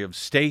Secretary of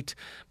State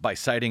by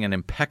citing an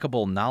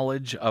impeccable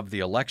knowledge of the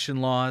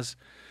election laws.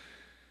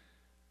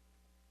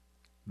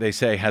 They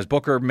say, has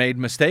Booker made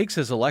mistakes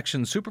as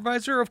election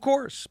supervisor? Of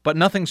course, but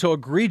nothing so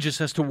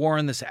egregious as to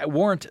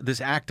warrant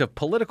this act of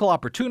political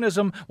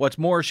opportunism. What's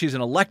more, she's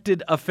an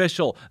elected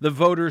official. The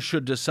voters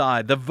should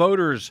decide. The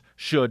voters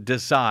should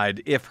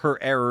decide if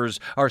her errors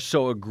are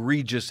so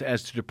egregious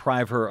as to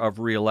deprive her of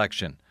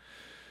re-election.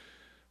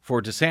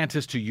 For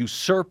DeSantis to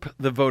usurp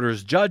the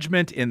voters'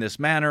 judgment in this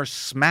manner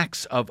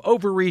smacks of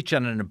overreach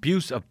and an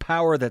abuse of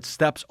power that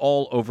steps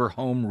all over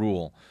home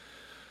rule.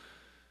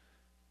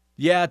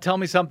 Yeah, tell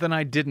me something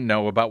I didn't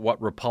know about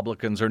what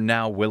Republicans are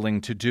now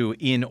willing to do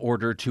in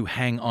order to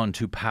hang on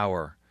to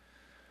power.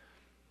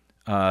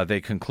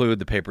 They conclude,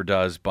 the paper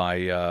does,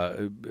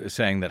 by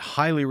saying that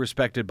highly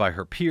respected by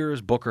her peers,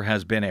 Booker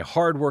has been a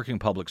hardworking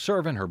public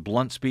servant. Her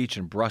blunt speech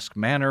and brusque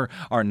manner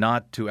are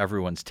not to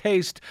everyone's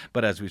taste,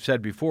 but as we've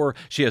said before,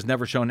 she has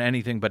never shown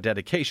anything but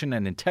dedication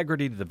and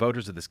integrity to the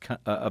voters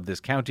of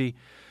this county.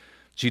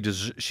 She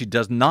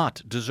does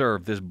not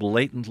deserve this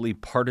blatantly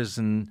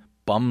partisan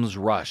bum's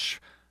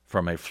rush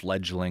from a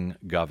fledgling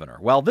governor.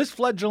 Well, this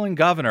fledgling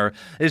governor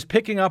is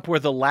picking up where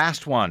the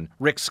last one,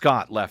 Rick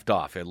Scott, left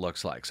off, it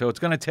looks like. So it's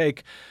going to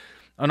take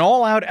an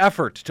all-out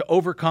effort to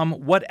overcome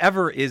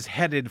whatever is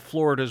headed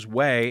Florida's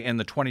way in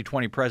the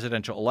 2020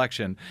 presidential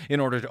election in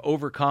order to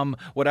overcome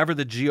whatever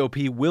the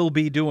GOP will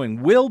be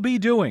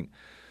doing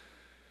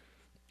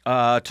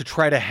to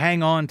try to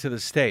hang on to the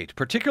state,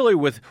 particularly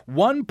with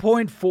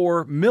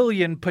 1.4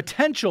 million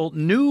potential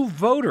new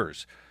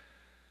voters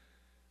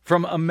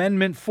from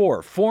Amendment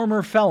 4,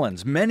 former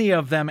felons, many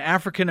of them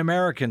African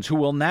Americans who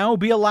will now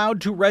be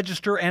allowed to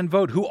register and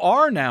vote, who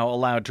are now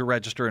allowed to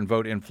register and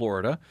vote in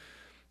Florida,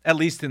 at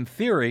least in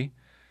theory.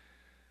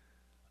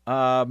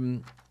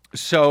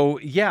 So,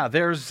 yeah,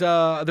 there's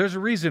a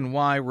reason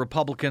why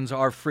Republicans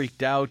are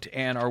freaked out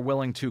and are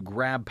willing to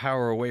grab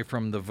power away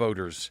from the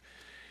voters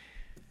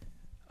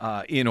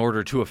in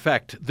order to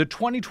affect the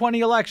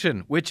 2020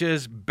 election, which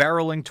is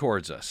barreling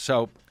towards us.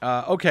 So,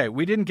 okay,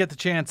 we didn't get the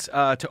chance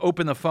to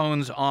open the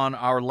phones on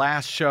our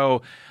last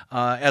show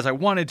as I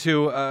wanted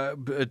to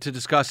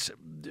discuss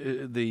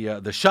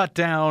the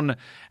shutdown,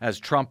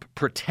 as Trump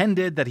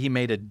pretended that he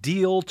made a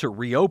deal to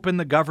reopen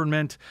the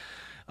government.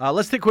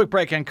 Let's take a quick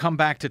break and come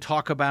back to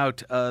talk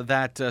about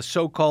that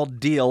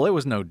so-called deal. It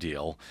was no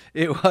deal.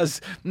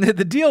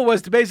 The deal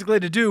was basically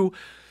to do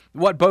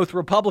what both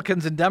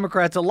Republicans and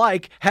Democrats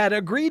alike had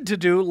agreed to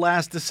do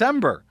last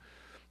December.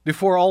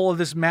 before all of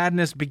this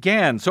madness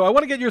began. So I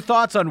want to get your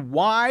thoughts on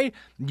why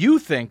you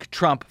think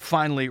Trump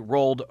finally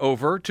rolled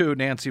over to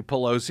Nancy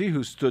Pelosi,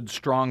 who stood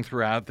strong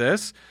throughout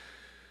this.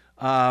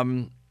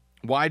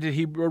 Why did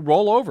he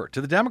roll over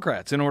to the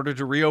Democrats in order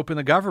to reopen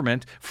the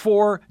government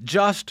for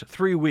just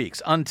 3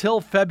 weeks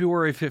until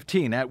February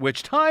 15, at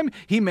which time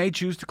he may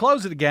choose to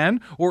close it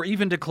again or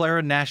even declare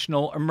a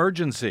national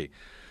emergency?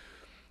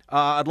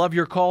 I'd love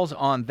your calls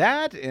on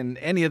that and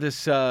any of this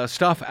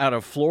stuff out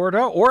of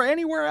Florida or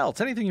anywhere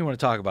else. Anything you want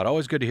to talk about.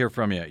 Always good to hear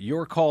from you.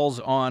 Your calls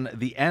on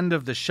the end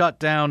of the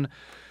shutdown.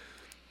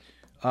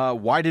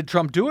 Why did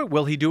Trump do it?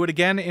 Will he do it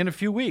again in a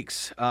few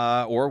weeks?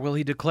 Or will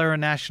he declare a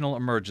national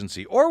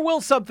emergency? Or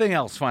will something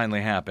else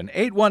finally happen?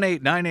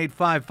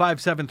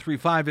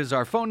 818-985-5735 is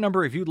our phone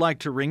number if you'd like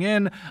to ring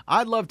in.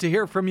 I'd love to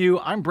hear from you.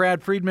 I'm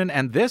Brad Friedman,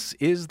 and this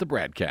is the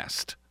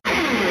BradCast.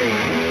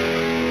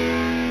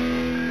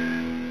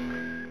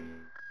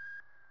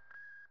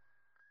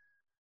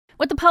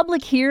 What the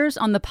public hears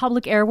on the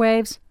public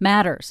airwaves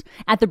matters.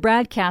 At the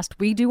BradCast,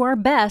 we do our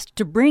best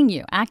to bring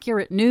you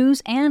accurate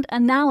news and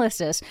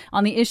analysis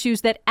on the issues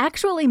that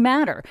actually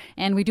matter,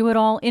 and we do it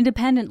all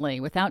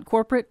independently, without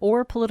corporate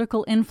or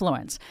political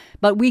influence.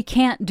 But we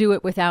can't do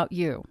it without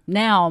you,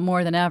 now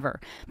more than ever.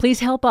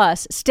 Please help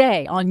us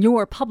stay on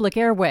your public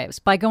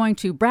airwaves by going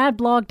to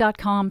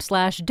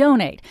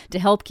bradblog.com/donate to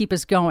help keep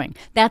us going.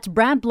 That's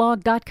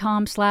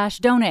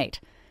bradblog.com/donate.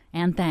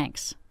 And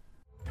thanks.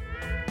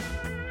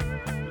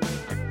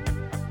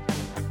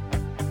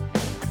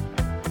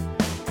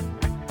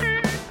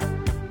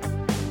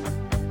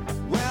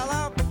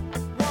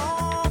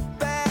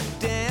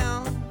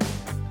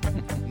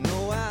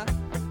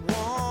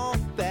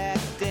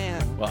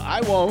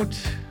 I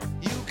won't.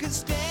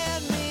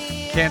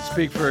 Can't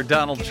speak for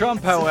Donald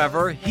Trump,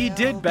 however. He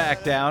did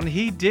back down.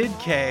 He did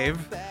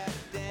cave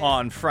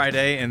on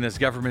Friday in this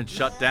government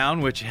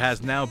shutdown, which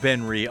has now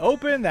been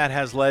reopened. That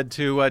has led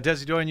to,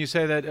 Desi Doyen, you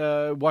say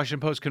that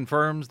Washington Post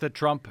confirms that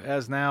Trump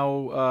has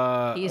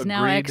now He's agreed.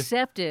 now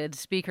accepted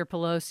Speaker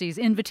Pelosi's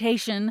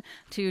invitation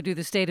to do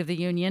the State of the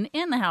Union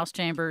in the House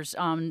chambers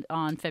on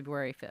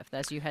February 5th.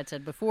 As you had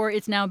said before,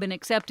 it's now been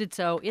accepted,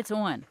 so it's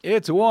on.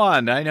 It's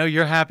on. I know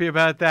you're happy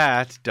about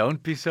that.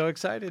 Don't be so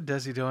excited,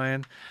 Desi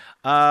Doyen.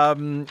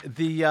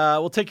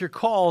 We'll take your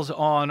calls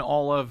on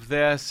all of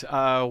this.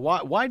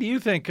 Why do you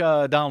think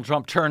Donald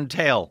Trump turned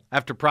tail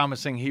after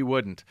promising he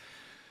wouldn't?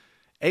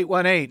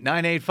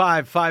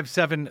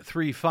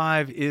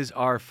 818-985-5735 is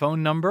our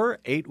phone number.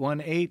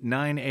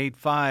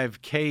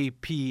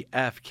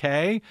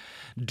 818-985-KPFK.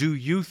 Do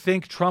you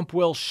think Trump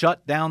will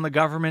shut down the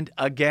government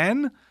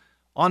again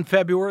on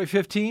February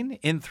 15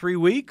 in 3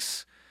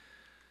 weeks?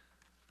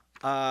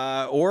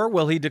 Or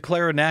will he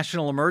declare a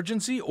national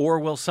emergency, or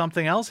will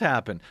something else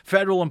happen?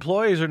 Federal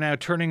employees are now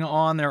turning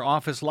on their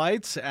office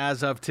lights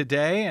as of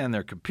today and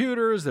their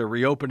computers. They're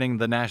reopening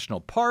the national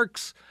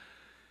parks,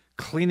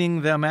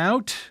 cleaning them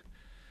out,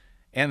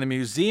 and the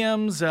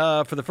museums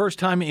for the first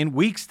time in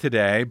weeks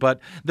today.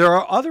 But there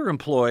are other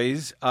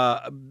employees,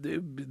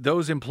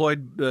 those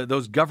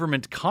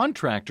government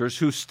contractors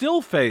who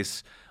still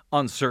face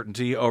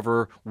uncertainty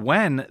over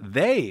when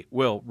they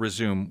will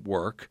resume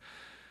work.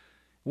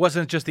 It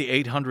wasn't just the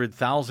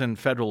 800,000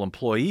 federal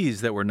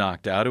employees that were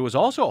knocked out. It was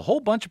also a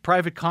whole bunch of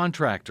private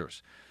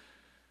contractors.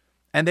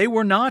 And they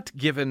were not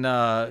given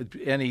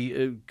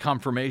any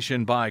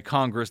confirmation by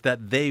Congress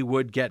that they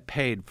would get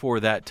paid for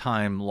that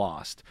time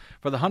lost.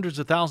 For the hundreds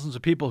of thousands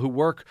of people who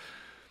work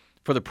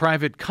for the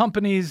private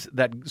companies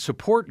that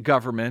support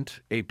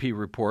government, AP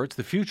reports,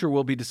 the future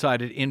will be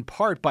decided in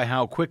part by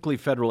how quickly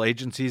federal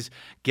agencies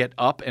get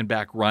up and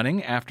back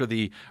running after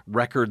the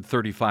record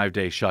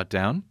 35-day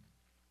shutdown.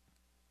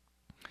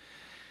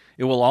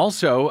 It will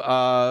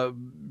also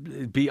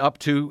be up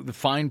to the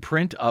fine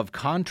print of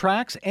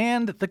contracts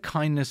and the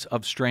kindness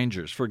of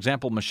strangers. For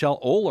example,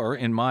 Michelle Oler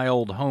in my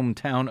old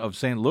hometown of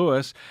St.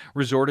 Louis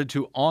resorted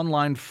to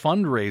online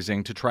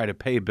fundraising to try to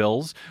pay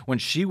bills when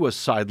she was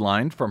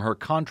sidelined from her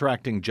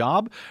contracting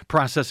job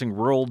processing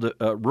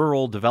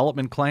rural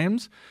development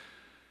claims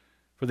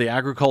for the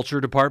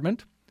Agriculture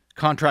Department.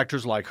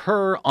 Contractors like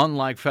her,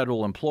 unlike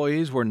federal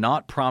employees, were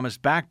not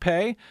promised back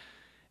pay.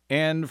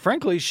 And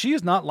frankly, she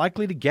is not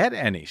likely to get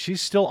any. She's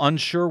still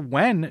unsure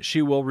when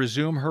she will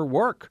resume her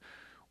work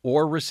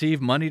or receive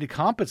money to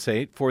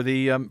compensate for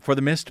the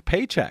missed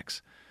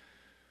paychecks.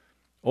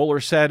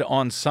 Oler said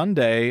on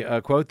Sunday,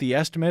 quote, "The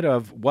estimate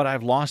of what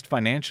I've lost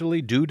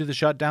financially due to the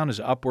shutdown is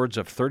upwards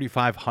of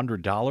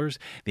 $3,500.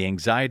 The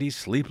anxiety,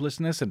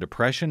 sleeplessness, and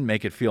depression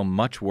make it feel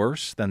much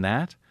worse than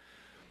that."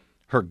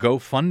 Her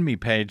GoFundMe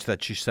page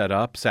that she set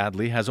up,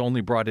 sadly, has only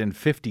brought in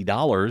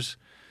 $50.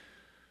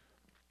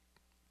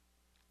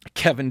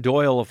 Kevin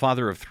Doyle, a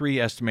father of three,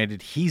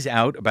 estimated he's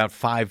out about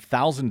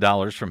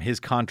 $5,000 from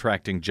his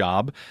contracting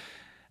job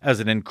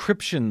as an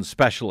encryption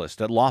specialist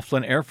at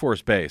Laughlin Air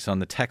Force Base on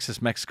the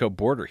Texas-Mexico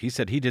border. He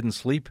said he didn't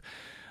sleep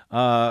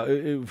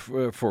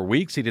for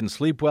weeks. He didn't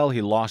sleep well.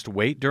 He lost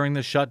weight during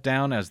the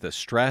shutdown as the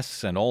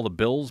stress and all the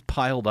bills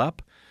piled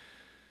up.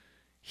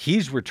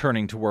 He's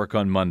returning to work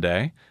on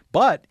Monday,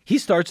 but he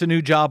starts a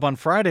new job on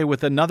Friday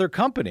with another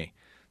company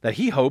that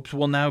he hopes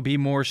will now be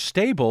more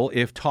stable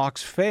if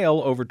talks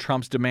fail over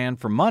Trump's demand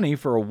for money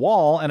for a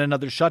wall and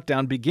another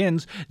shutdown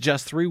begins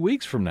just 3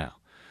 weeks from now.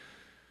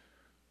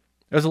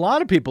 There's a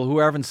lot of people who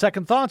are having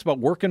second thoughts about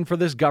working for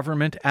this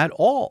government at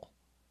all.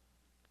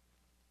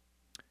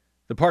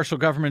 The partial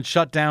government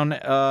shutdown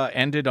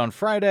ended on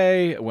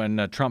Friday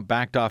when Trump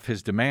backed off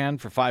his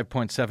demand for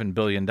 $5.7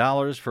 billion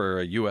for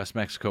a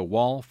U.S.-Mexico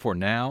wall for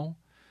now.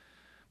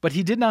 But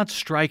he did not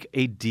strike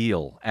a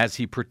deal, as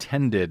he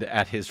pretended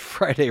at his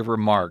Friday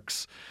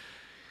remarks,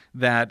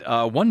 that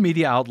one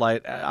media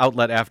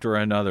outlet after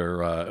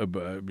another,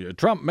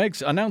 Trump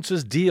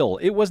announces deal.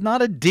 It was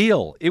not a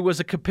deal. It was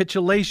a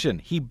capitulation.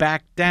 He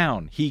backed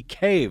down. He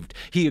caved.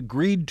 He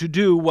agreed to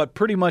do what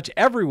pretty much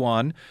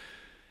everyone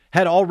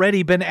had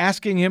already been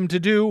asking him to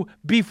do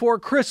before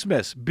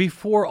Christmas,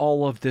 before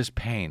all of this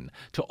pain,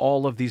 to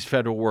all of these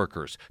federal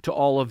workers, to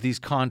all of these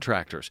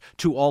contractors,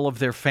 to all of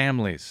their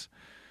families.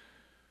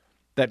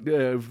 That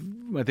I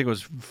think it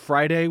was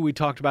Friday we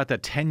talked about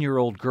that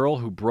 10-year-old girl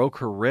who broke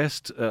her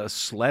wrist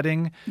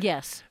sledding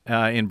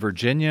in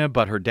Virginia,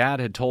 but her dad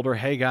had told her,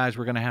 hey, guys,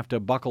 we're going to have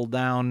to buckle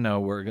down.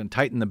 We're going to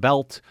tighten the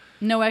belt.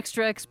 No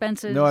extra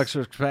expenses. No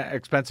extra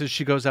expenses.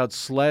 She goes out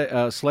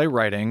sleigh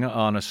riding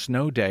on a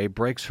snow day,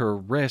 breaks her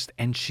wrist,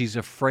 and she's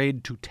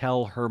afraid to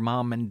tell her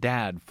mom and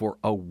dad for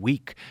a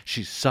week.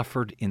 She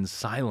suffered in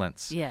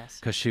silence. Yes.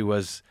 Because she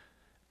was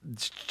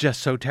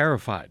just so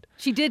terrified.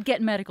 She did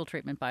get medical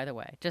treatment, by the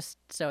way, just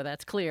so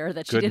that's clear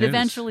that she Good did news.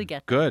 eventually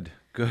get Good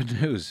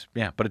news.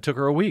 Yeah, but it took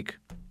her a week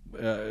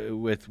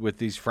with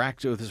this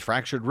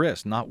fractured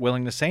wrist, not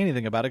willing to say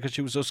anything about it because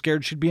she was so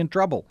scared she'd be in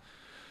trouble.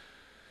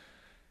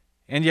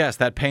 And yes,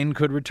 that pain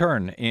could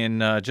return in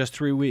just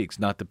 3 weeks.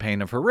 Not the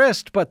pain of her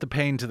wrist, but the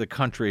pain to the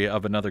country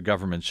of another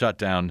government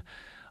shutdown.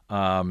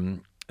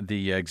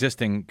 The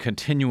existing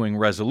continuing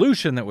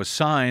resolution that was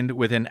signed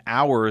within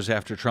hours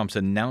after Trump's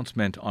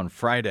announcement on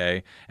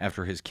Friday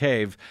after his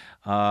cave,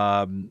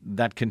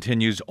 that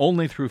continues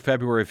only through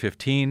February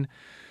 15.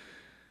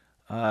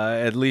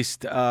 At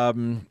least,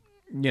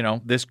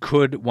 this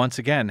could once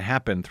again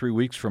happen 3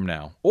 weeks from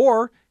now.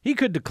 Or he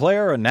could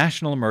declare a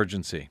national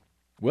emergency.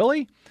 Will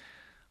he?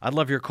 I'd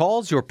love your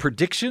calls, your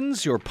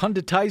predictions, your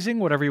punditizing,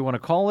 whatever you want to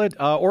call it,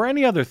 or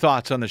any other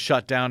thoughts on the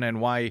shutdown and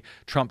why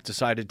Trump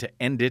decided to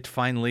end it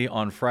finally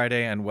on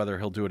Friday and whether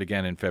he'll do it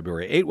again in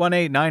February.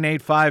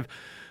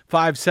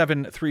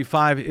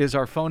 818-985-5735 is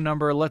our phone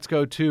number. Let's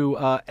go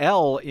to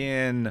L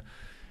in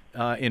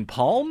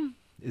Palm.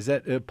 Is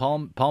that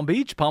Palm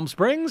Beach, Palm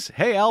Springs?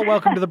 Hey, L,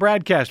 welcome to the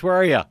BradCast. Where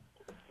are you?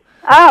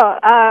 Oh,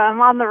 I'm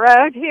on the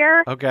road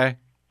here. Okay.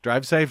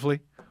 Drive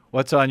safely.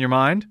 What's on your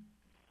mind?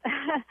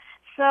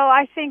 So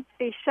I think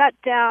the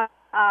shutdown,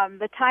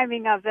 the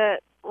timing of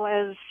it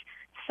was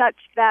such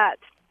that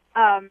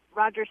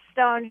Roger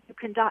Stone, who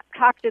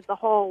concocted the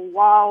whole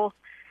wall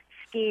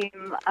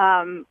scheme,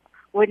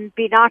 wouldn't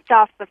be knocked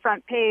off the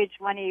front page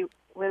when he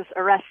was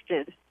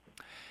arrested.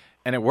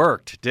 And it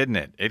worked, didn't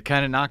it? It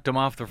kind of knocked him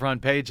off the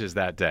front pages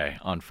that day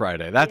on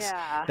Friday.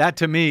 That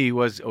to me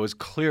was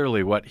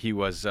clearly what he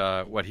was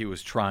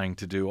trying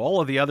to do.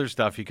 All of the other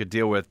stuff he could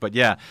deal with, but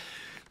yeah.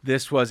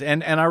 This was,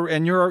 and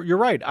you're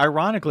right.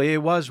 Ironically,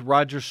 it was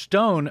Roger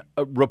Stone,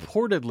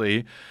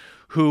 reportedly,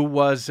 who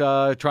was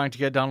trying to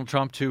get Donald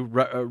Trump to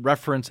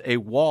reference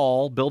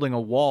building a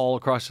wall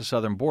across the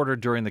southern border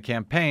during the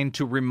campaign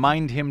to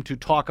remind him to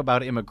talk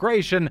about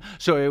immigration,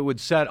 so it would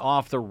set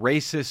off the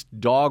racist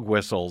dog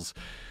whistles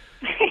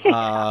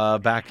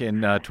back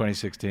in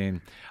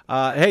 2016.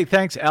 Hey,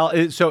 thanks,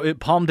 Al. So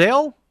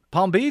Palmdale,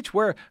 Palm Beach,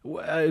 where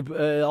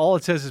all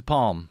it says is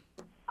Palm.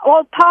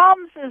 Well,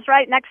 Palms is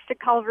right next to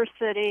Culver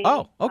City.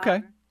 Oh,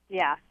 okay.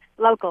 Yeah,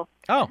 local.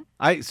 Oh,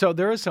 so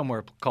there is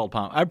somewhere called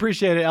Palm. I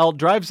appreciate it, El.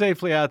 Drive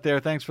safely out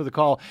there. Thanks for the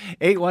call.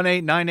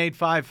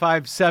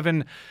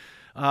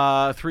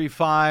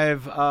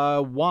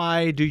 818-985-5735.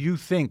 Why do you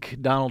think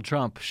Donald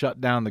Trump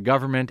shut down the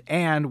government,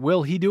 and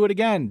will he do it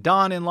again?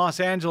 Don in Los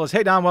Angeles.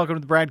 Hey, Don, welcome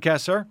to the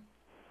BradCast, sir.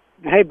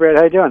 Hey, Brad,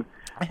 how you doing?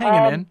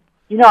 Hanging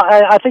in.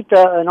 I think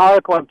an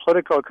article on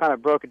Politico kind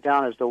of broke it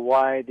down as to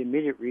why, the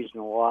immediate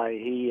reason why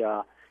he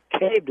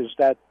caved is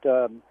that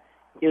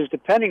he was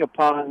depending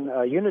upon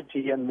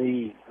unity in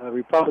the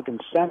Republican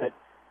Senate,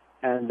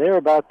 and they're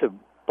about to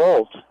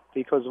bolt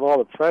because of all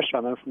the pressure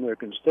on them from their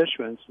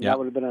constituents, and that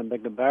would have been a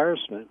big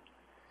embarrassment.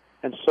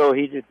 And so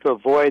to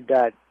avoid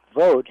that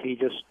vote, he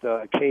just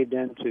caved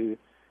in to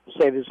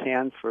save his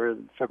hand for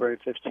February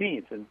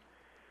 15th. And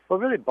what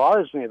really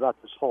bothers me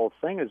about this whole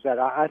thing is that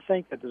I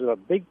think that there's a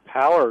big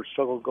power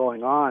struggle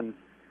going on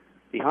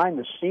behind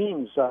the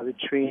scenes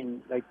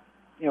between,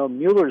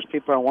 Mueller's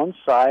people on one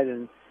side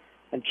and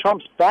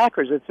Trump's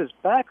backers. It's his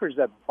backers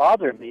that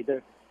bother me.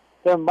 They're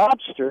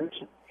mobsters,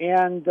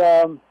 and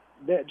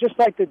just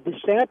like the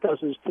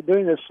DeSantis is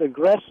doing this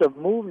aggressive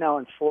move now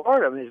in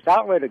Florida. I mean, it's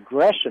outright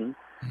aggression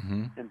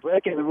and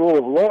breaking the rule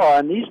of law,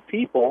 and these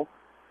people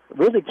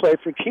really play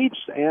for keeps.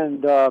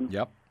 And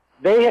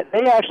They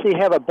actually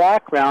have a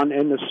background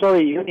in the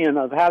Soviet Union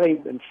of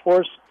having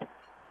enforced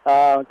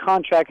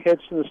contract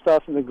hits and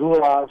stuff in the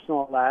gulags and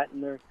all that,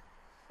 and they're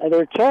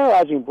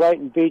terrorizing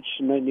Brighton Beach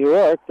in New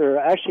York. They're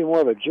actually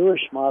more of a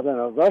Jewish mob than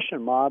a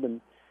Russian mob,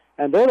 and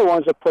they're the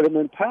ones that put them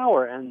in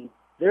power, and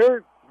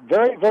they're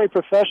very, very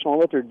professional in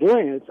what they're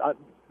doing.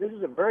 This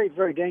is a very,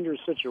 very dangerous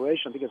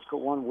situation. I think it's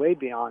gone way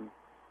beyond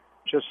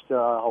just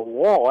a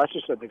wall. That's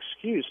just an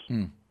excuse.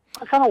 I'm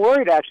kind of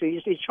worried,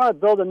 actually. He's trying to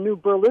build a new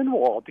Berlin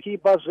Wall to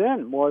keep us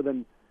in more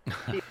than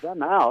keep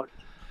them out.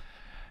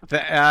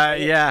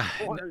 Yeah,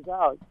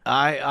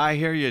 I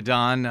hear you,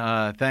 Don.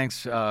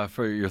 Thanks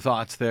for your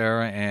thoughts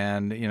there,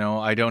 and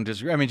I don't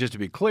disagree. I mean, just to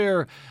be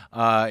clear,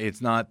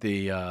 it's not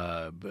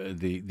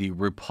the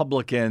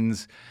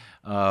Republicans,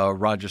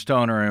 Roger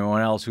Stone or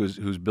anyone else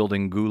who's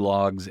building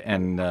gulags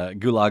and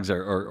gulags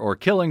or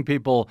killing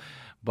people,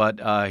 but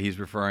he's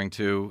referring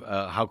to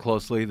how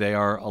closely they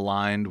are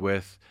aligned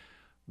with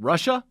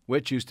Russia,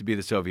 which used to be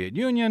the Soviet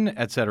Union,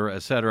 et cetera,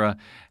 et cetera.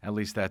 At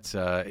least that's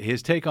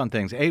his take on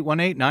things.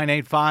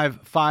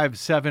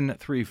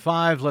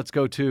 818-985-5735. Let's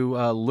go to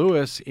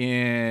Lewis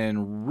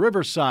in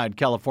Riverside,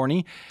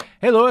 California.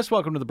 Hey, Lewis,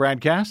 welcome to the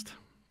BradCast.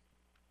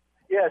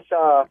 Yes,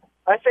 I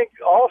think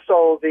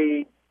also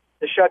the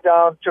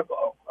shutdown took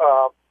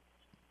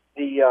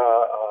the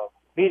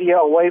media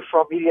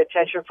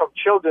attention from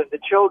the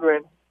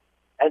children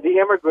and the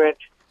immigrant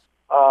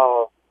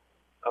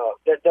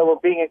that were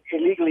being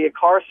illegally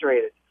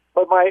incarcerated.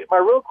 But my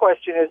real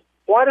question is,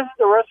 why doesn't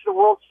the rest of the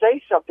world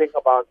say something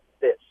about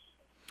this?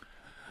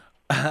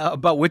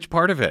 About which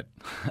part of it?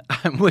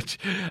 How about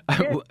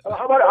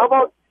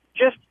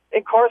just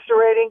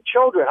incarcerating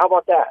children? How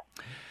about that?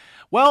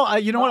 Well,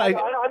 you know what? I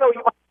know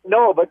you might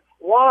know, but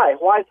why?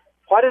 Why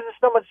doesn't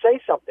someone say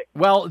something?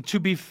 Well, to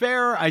be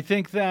fair, I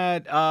think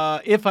that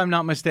if I'm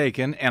not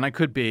mistaken, and I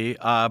could be,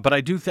 but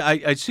I do.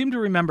 I seem to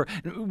remember.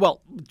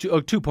 Well,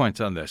 2 points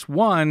on this.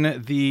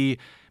 One, the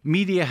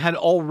media had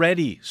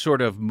already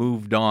sort of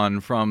moved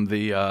on from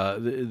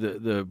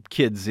the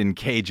kids in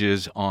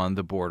cages on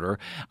the border.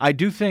 I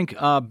do think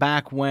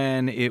back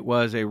when it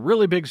was a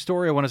really big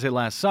story, I want to say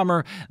last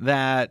summer,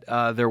 that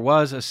there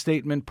was a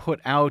statement put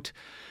out.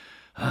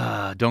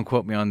 Don't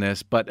quote me on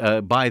this,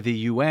 but by the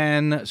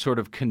UN, sort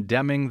of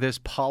condemning this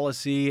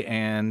policy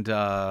and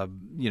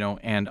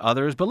and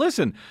others. But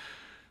listen,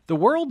 the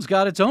world's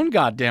got its own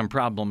goddamn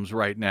problems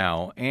right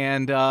now,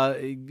 and a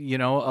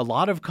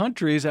lot of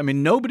countries. I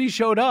mean, nobody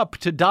showed up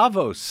to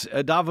Davos,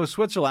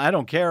 Switzerland. I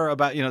don't care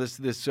about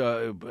this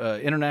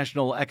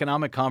international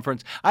economic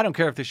conference. I don't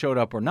care if they showed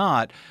up or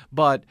not,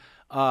 but.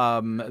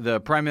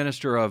 The Prime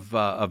Minister of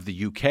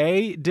the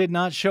UK did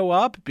not show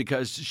up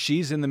because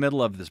she's in the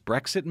middle of this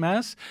Brexit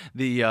mess.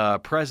 The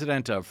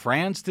President of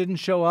France didn't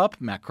show up,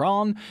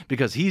 Macron,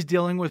 because he's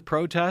dealing with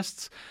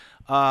protests.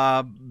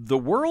 The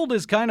world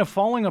is kind of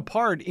falling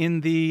apart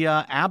in the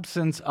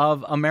absence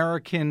of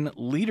American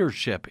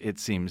leadership, it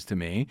seems to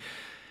me.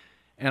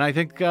 And I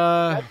think,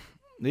 and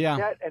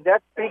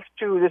that speaks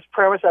to this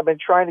premise I've been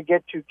trying to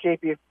get to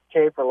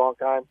KPFK for a long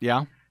time.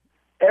 Yeah.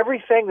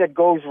 Everything that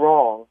goes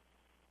wrong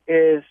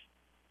is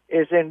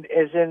in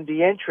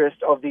the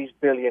interest of these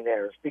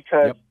billionaires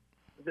because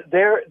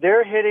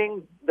they're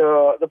hitting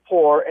the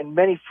poor in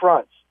many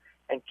fronts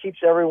and keeps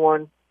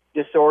everyone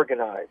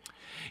disorganized.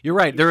 You're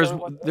right. There is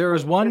one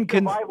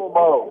survival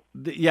mode.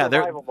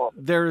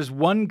 There is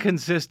one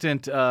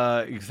consistent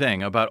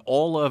thing about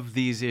all of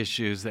these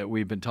issues that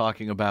we've been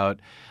talking about.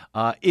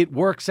 It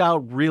works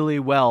out really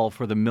well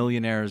for the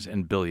millionaires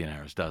and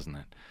billionaires, doesn't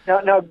it?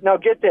 Now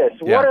get this.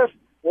 Yeah.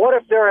 What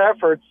if their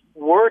efforts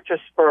were to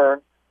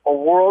spur a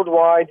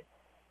worldwide,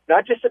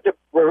 not just a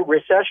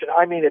recession,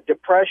 I mean a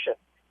depression,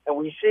 and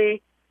we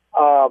see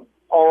our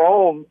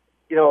own,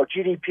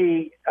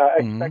 GDP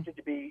expected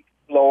to be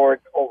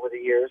lowered over the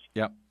years.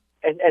 Yep.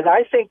 And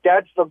I think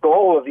that's the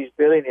goal of these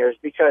billionaires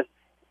because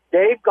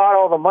they've got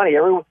all the money.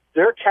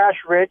 They're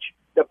cash rich.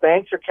 The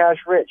banks are cash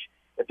rich.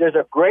 If there's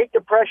a Great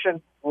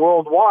Depression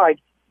worldwide,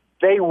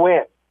 they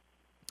win.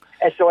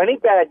 And so any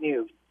bad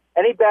news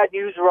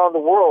around the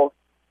world,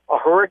 a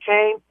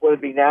hurricane, whether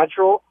it be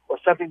natural or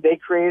something they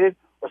created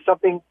or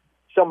something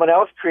someone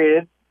else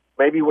created,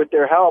 maybe with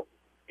their help,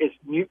 is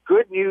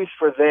good news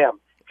for them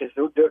because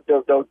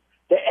the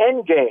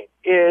end game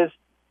is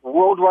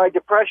worldwide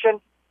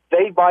depression.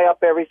 They buy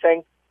up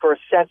everything for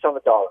cents on the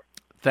dollar.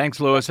 Thanks,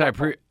 Lewis. I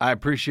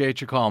appreciate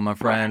your call, my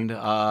friend.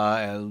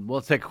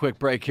 We'll take a quick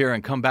break here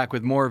and come back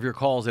with more of your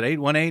calls at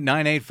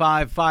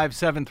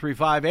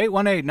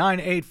 818-985-5735,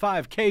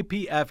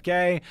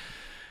 818-985-KPFK.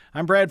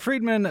 I'm Brad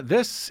Friedman.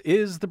 This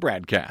is the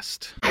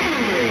BradCast.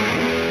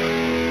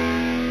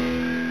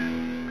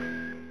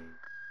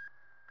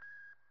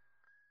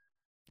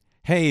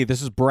 Hey,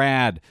 this is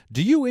Brad.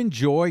 Do you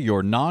enjoy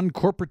your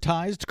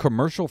non-corporatized,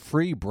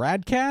 commercial-free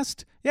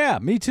BradCast? Yeah,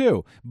 me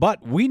too.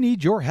 But we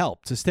need your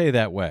help to stay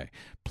that way.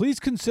 Please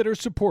consider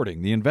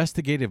supporting the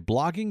investigative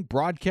blogging,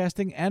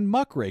 broadcasting, and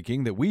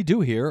muckraking that we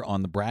do here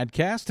on the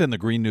BradCast and the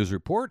Green News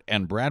Report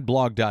and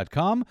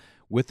bradblog.com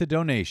with a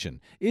donation.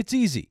 It's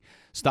easy.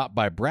 Stop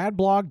by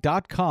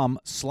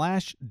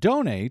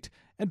bradblog.com/donate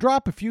and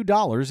drop a few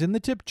dollars in the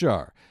tip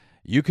jar.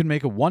 You can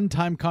make a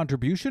one-time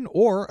contribution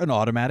or an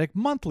automatic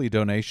monthly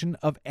donation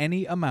of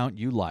any amount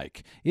you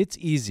like. It's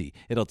easy.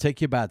 It'll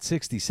take you about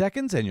 60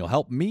 seconds, and you'll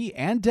help me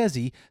and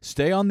Desi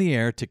stay on the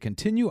air to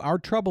continue our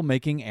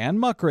troublemaking and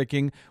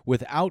muckraking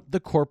without the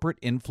corporate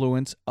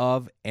influence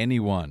of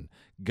anyone.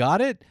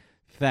 Got it?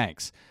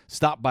 Thanks.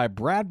 Stop by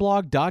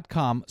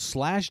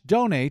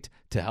bradblog.com/donate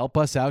to help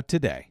us out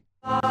today.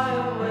 Fly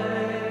away.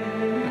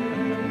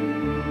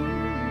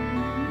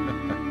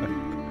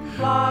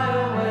 Fly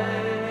away.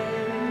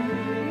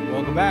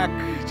 Welcome back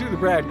to the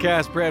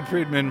BradCast. Brad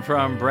Friedman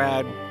from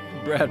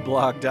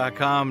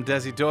bradblog.com.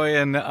 Desi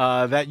Doyen,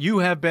 that you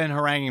have been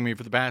haranguing me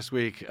for the past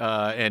week,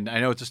 and I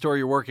know it's a story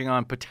you're working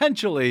on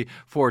potentially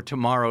for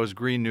tomorrow's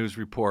Green News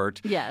Report.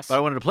 Yes. But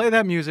I wanted to play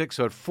that music,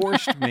 so it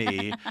forced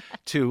me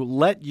to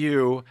let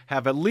you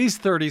have at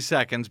least 30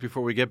 seconds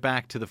before we get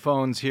back to the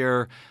phones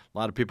here. A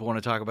lot of people want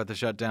to talk about the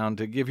shutdown,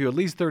 to give you at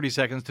least 30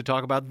 seconds to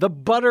talk about the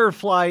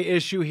butterfly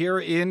issue here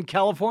in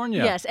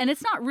California. Yes, and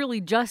it's not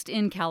really just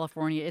in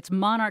California. It's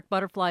monarch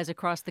butterflies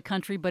across the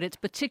country, but it's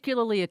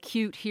particularly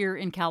acute here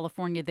in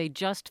California.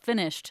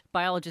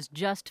 Biologists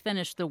just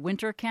finished the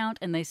winter count,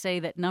 and they say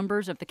that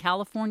numbers of the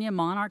California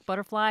monarch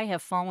butterfly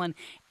have fallen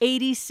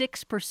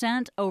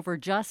 86% over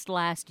just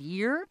last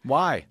year.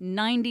 Why?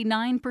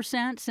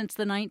 99% since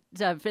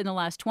in the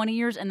last 20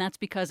 years, and that's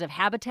because of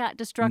habitat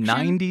destruction.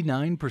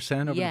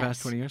 99% over the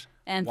past 20 years?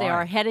 And Why? They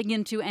are heading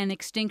into an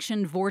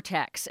extinction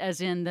vortex, as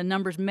in the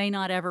numbers may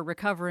not ever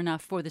recover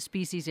enough for the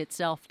species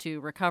itself to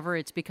recover.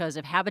 It's because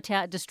of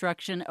habitat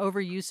destruction,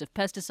 overuse of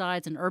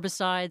pesticides and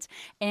herbicides,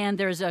 and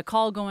there's a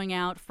call going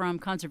out from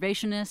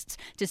conservationists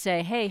to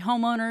say, hey,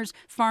 homeowners,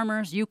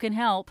 farmers, you can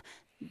help.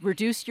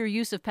 Reduce your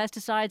use of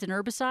pesticides and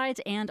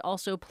herbicides, and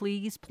also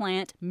please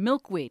plant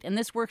milkweed. And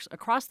this works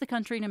across the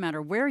country no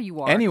matter where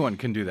you are. Anyone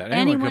can do that.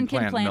 Anyone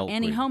can plant milkweed.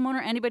 Any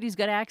homeowner, anybody who's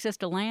got access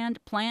to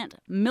land, plant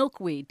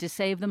milkweed to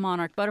save the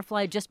monarch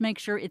butterfly. Just make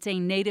sure it's a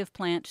native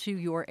plant to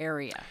your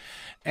area.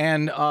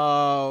 And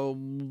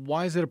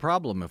why is it a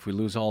problem if we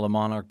lose all the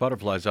monarch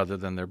butterflies other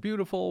than they're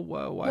beautiful? Why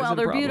is it a problem? Well,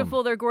 they're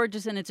beautiful, they're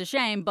gorgeous, and it's a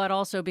shame, but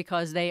also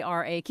because they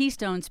are a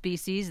keystone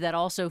species that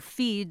also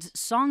feeds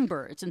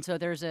songbirds. And so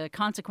there's a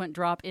consequent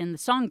drop in the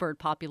songbird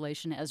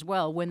population as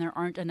well when there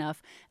aren't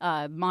enough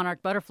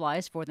monarch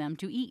butterflies for them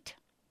to eat.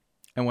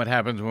 And what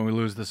happens when we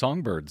lose the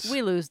songbirds?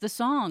 We lose the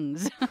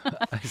songs.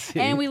 I see.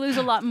 And we lose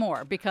a lot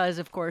more because,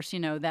 of course,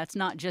 that's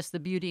not just the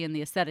beauty and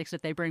the aesthetics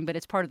that they bring, but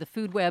it's part of the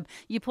food web.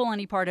 You pull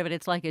any part of it,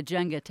 it's like a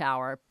Jenga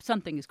tower.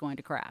 Something is going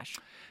to crash.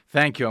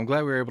 Thank you. I'm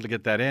glad we were able to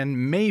get that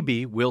in.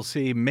 Maybe we'll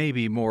see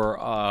more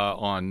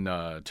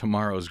on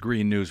tomorrow's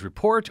Green News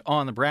Report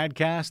on the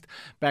BradCast.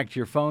 Back to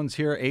your phones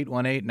here,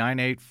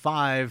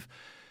 818-985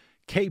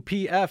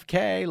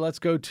 KPFK. Let's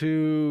go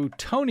to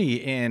Tony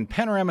in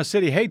Panorama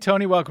City. Hey,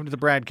 Tony, welcome to the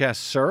BradCast,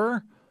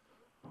 sir.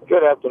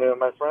 Good afternoon,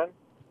 my friend.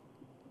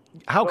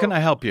 How can I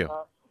help you?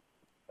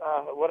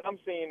 What I'm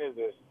seeing is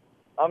this.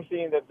 I'm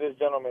seeing that this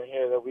gentleman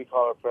here that we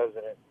call our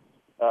president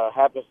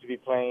happens to be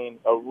playing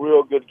a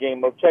real good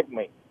game of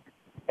checkmate.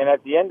 And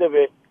at the end of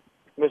it,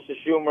 Mr.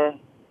 Schumer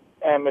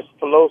and Mr.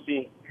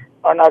 Pelosi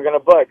are not going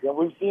to budge. And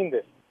we've seen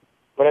this.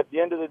 But at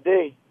the end of the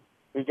day,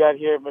 we got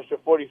here Mr.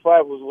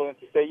 45 who's willing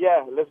to say,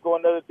 yeah, let's go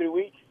another 3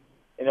 weeks.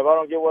 And if I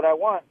don't get what I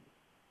want,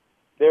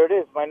 there it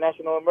is, my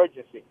national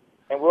emergency.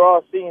 And we're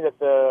all seeing that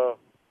the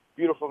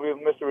beautiful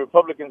Mr.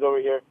 Republicans over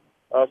here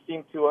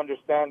seem to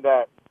understand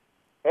that,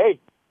 hey,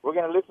 we're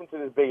going to listen to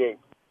this big ape.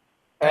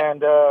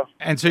 And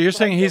so you're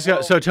saying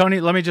so Tony,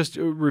 let me just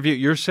review.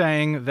 You're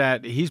saying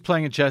that he's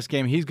playing a chess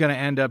game. He's going to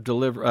end up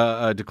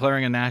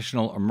declaring a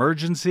national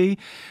emergency,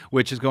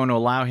 which is going to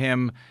allow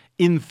him,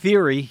 in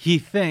theory, he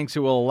thinks it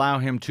will allow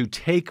him to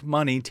take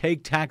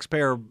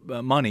taxpayer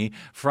money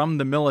from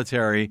the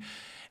military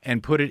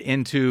and put it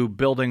into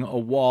building a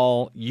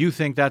wall. You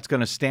think that's going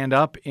to stand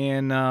up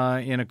in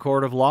a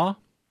court of law?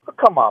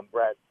 Come on,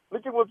 Brad.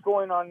 Look at what's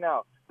going on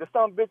now. The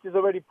son bitch is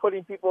already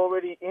putting people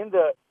already in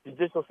the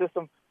judicial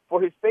system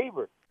for his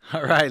favor.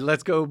 All right,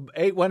 let's go.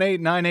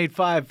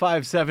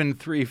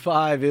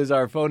 818-985-5735 is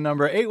our phone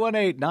number.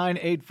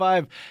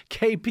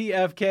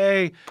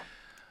 818-985-KPFK.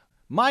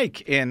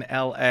 Mike in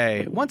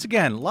L.A. Once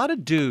again, a lot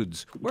of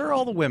dudes. Where are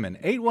all the women?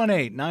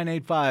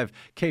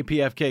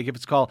 818-985-KPFK. Give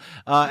us a call.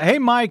 Hey,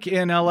 Mike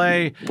in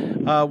L.A.,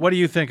 what do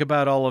you think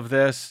about all of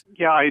this?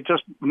 Yeah, I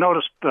just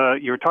noticed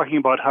you were talking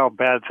about how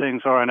bad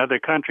things are in other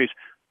countries.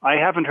 I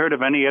haven't heard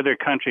of any other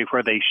country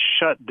where they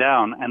shut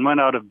down and went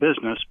out of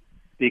business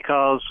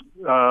because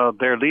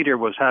their leader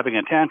was having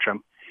a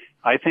tantrum.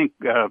 I think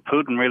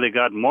Putin really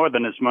got more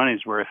than his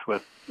money's worth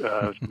with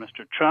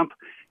Mr. Trump.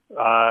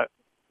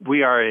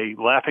 We are a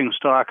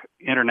laughingstock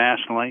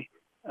internationally.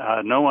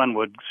 No one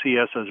would see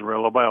us as a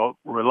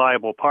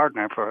reliable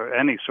partner for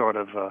any sort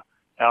of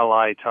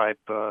ally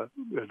type of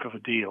a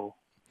deal.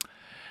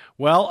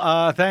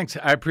 Well, thanks.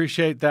 I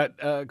appreciate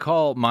that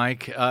call,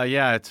 Mike.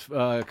 Yeah, it's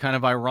kind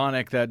of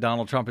ironic that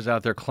Donald Trump is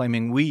out there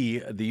claiming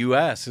the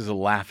U.S., is a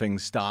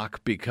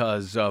laughingstock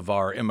because of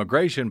our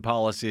immigration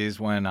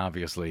policies when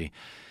obviously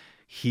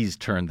he's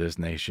turned this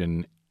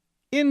nation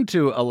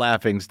into a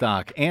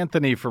laughingstock.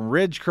 Anthony from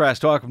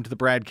Ridgecrest, welcome to the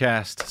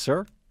BradCast,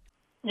 sir.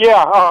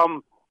 Yeah,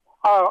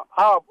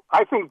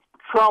 I think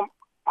Trump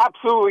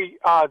absolutely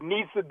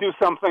needs to do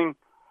something.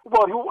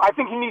 Well, I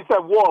think he needs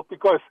that wall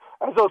because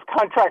as those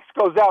contracts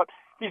goes out,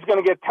 he's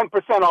going to get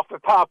 10% off the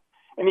top,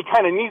 and he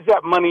kind of needs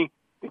that money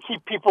to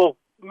keep people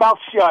mouth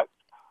shut.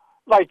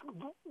 Like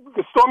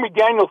the Stormy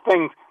Daniels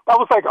thing, that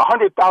was like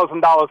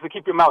 $100,000 to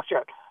keep your mouth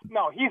shut.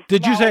 No, he's.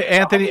 Did you say,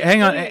 Anthony?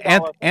 Hang on,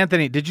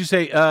 Anthony. Did you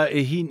say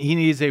he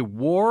needs a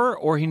war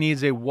or he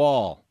needs a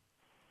wall?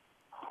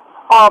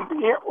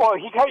 Well,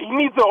 he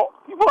needs a.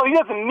 Well, he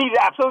doesn't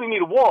absolutely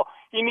need a wall.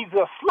 He needs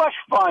a slush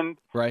fund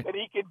that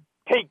he could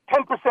take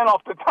 10%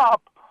 off the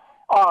top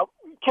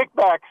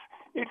kickbacks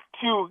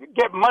to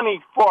get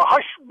money for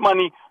hush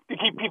money to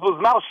keep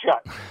people's mouths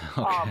shut.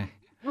 Okay.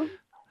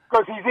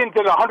 Because he's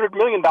into the $100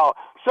 million.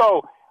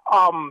 So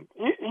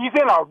he's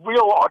in a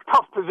real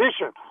tough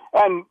position.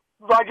 And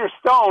Roger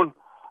Stone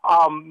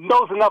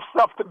knows enough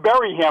stuff to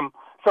bury him,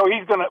 so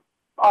he's going to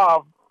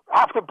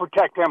have to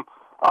protect him.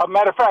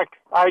 Matter of fact,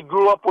 I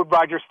grew up with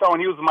Roger Stone.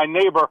 He was my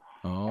neighbor.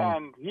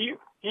 And he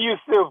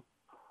used to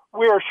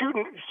wear a shirt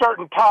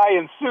and tie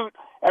and suit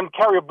and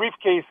carry a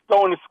briefcase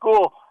going to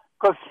school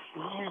because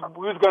he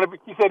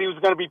said he was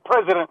going to be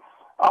president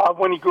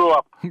when he grew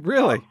up.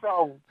 Really?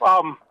 So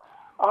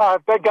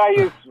that guy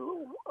is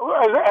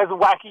as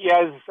wacky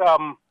as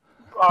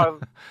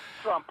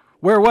Trump.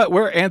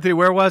 Where Anthony?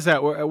 Where was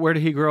that? Where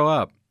did he grow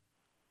up?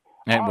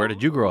 And where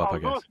did you grow up? I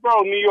guess.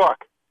 Lewisboro, New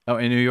York. Oh,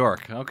 in New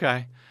York.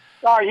 Okay.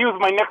 He was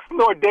my next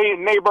door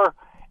neighbor,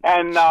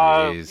 and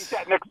he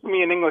sat next to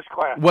me in English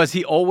class. Was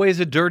he always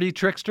a dirty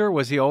trickster?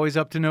 Was he always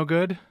up to no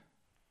good?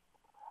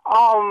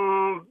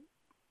 I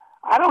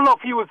don't know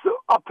if he was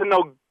up to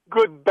no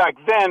good back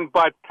then,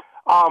 but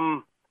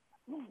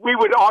we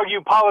would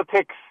argue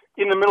politics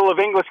in the middle of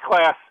English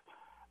class,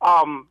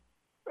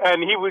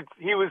 and he was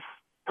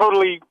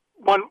totally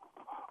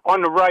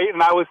on the right,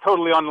 and I was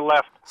totally on the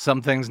left.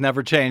 Some things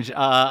never change.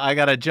 I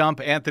got to jump.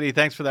 Anthony,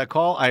 thanks for that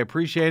call. I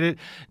appreciate it.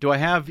 Do I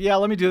have,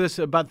 let me do this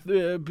about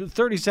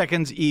 30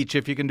 seconds each,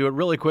 if you can do it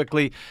really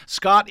quickly.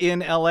 Scott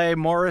in L.A.,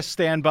 Morris,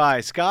 stand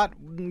by. Scott,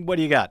 what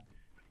do you got?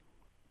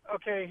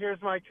 Okay, here's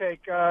my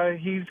take.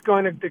 He's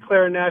going to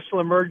declare a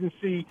national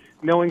emergency,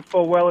 knowing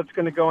full well it's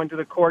going to go into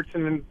the courts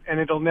and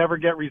it'll never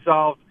get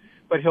resolved,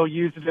 but he'll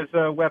use it as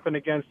a weapon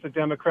against the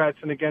Democrats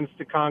and against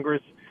the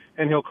Congress,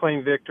 and he'll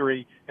claim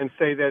victory and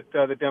say that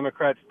the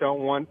Democrats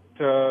don't want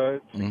to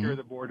secure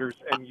the borders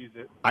and use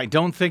it. I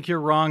don't think you're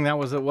wrong. That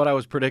was what I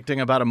was predicting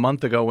about a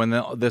month ago when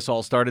this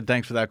all started.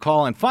 Thanks for that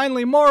call. And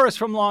finally, Morris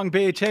from Long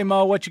Beach. Hey,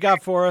 Mo, what you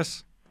got for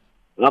us?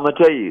 I'm going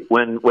to tell you,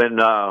 when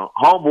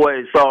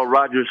Homeboy saw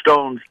Roger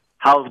Stone's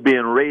house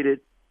being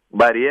raided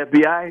by the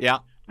FBI,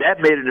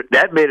 that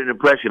made an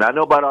impression. I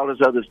know about all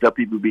this other stuff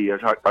people be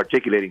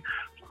articulating.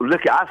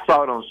 Look, I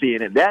saw it on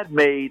CNN. That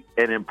made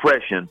an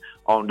impression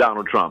on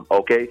Donald Trump,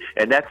 okay?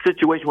 And that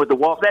situation with the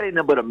wall, that ain't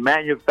nothing but a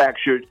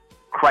manufactured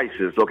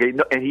crisis, okay?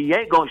 No, and he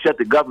ain't going to shut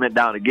the government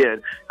down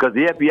again because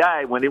the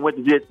FBI, when they went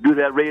to do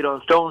that raid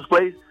on Stone's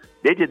place,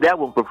 they did that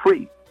one for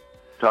free.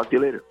 Talk to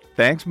you later.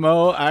 Thanks,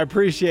 Mo. I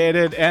appreciate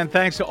it. And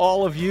thanks to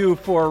all of you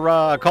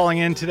for calling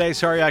in today.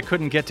 Sorry I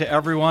couldn't get to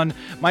everyone.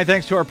 My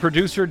thanks to our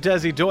producer,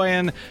 Desi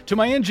Doyen, to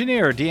my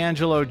engineer,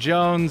 D'Angelo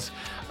Jones,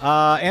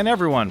 and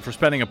everyone for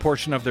spending a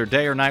portion of their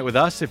day or night with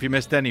us. If you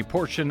missed any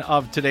portion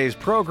of today's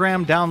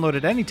program, download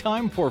it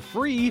anytime for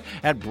free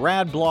at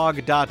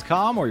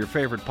bradblog.com or your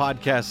favorite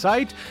podcast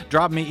site.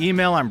 Drop me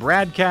email. I'm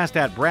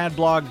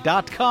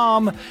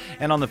bradcast@bradblog.com.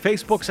 And on the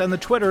Facebooks and the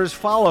Twitters,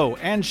 follow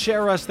and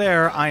share us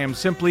there. I am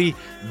simply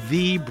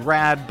the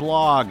Brad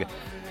Blog.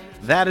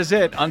 That is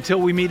it. Until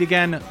we meet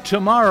again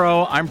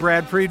tomorrow, I'm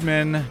Brad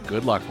Friedman.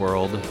 Good luck,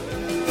 world.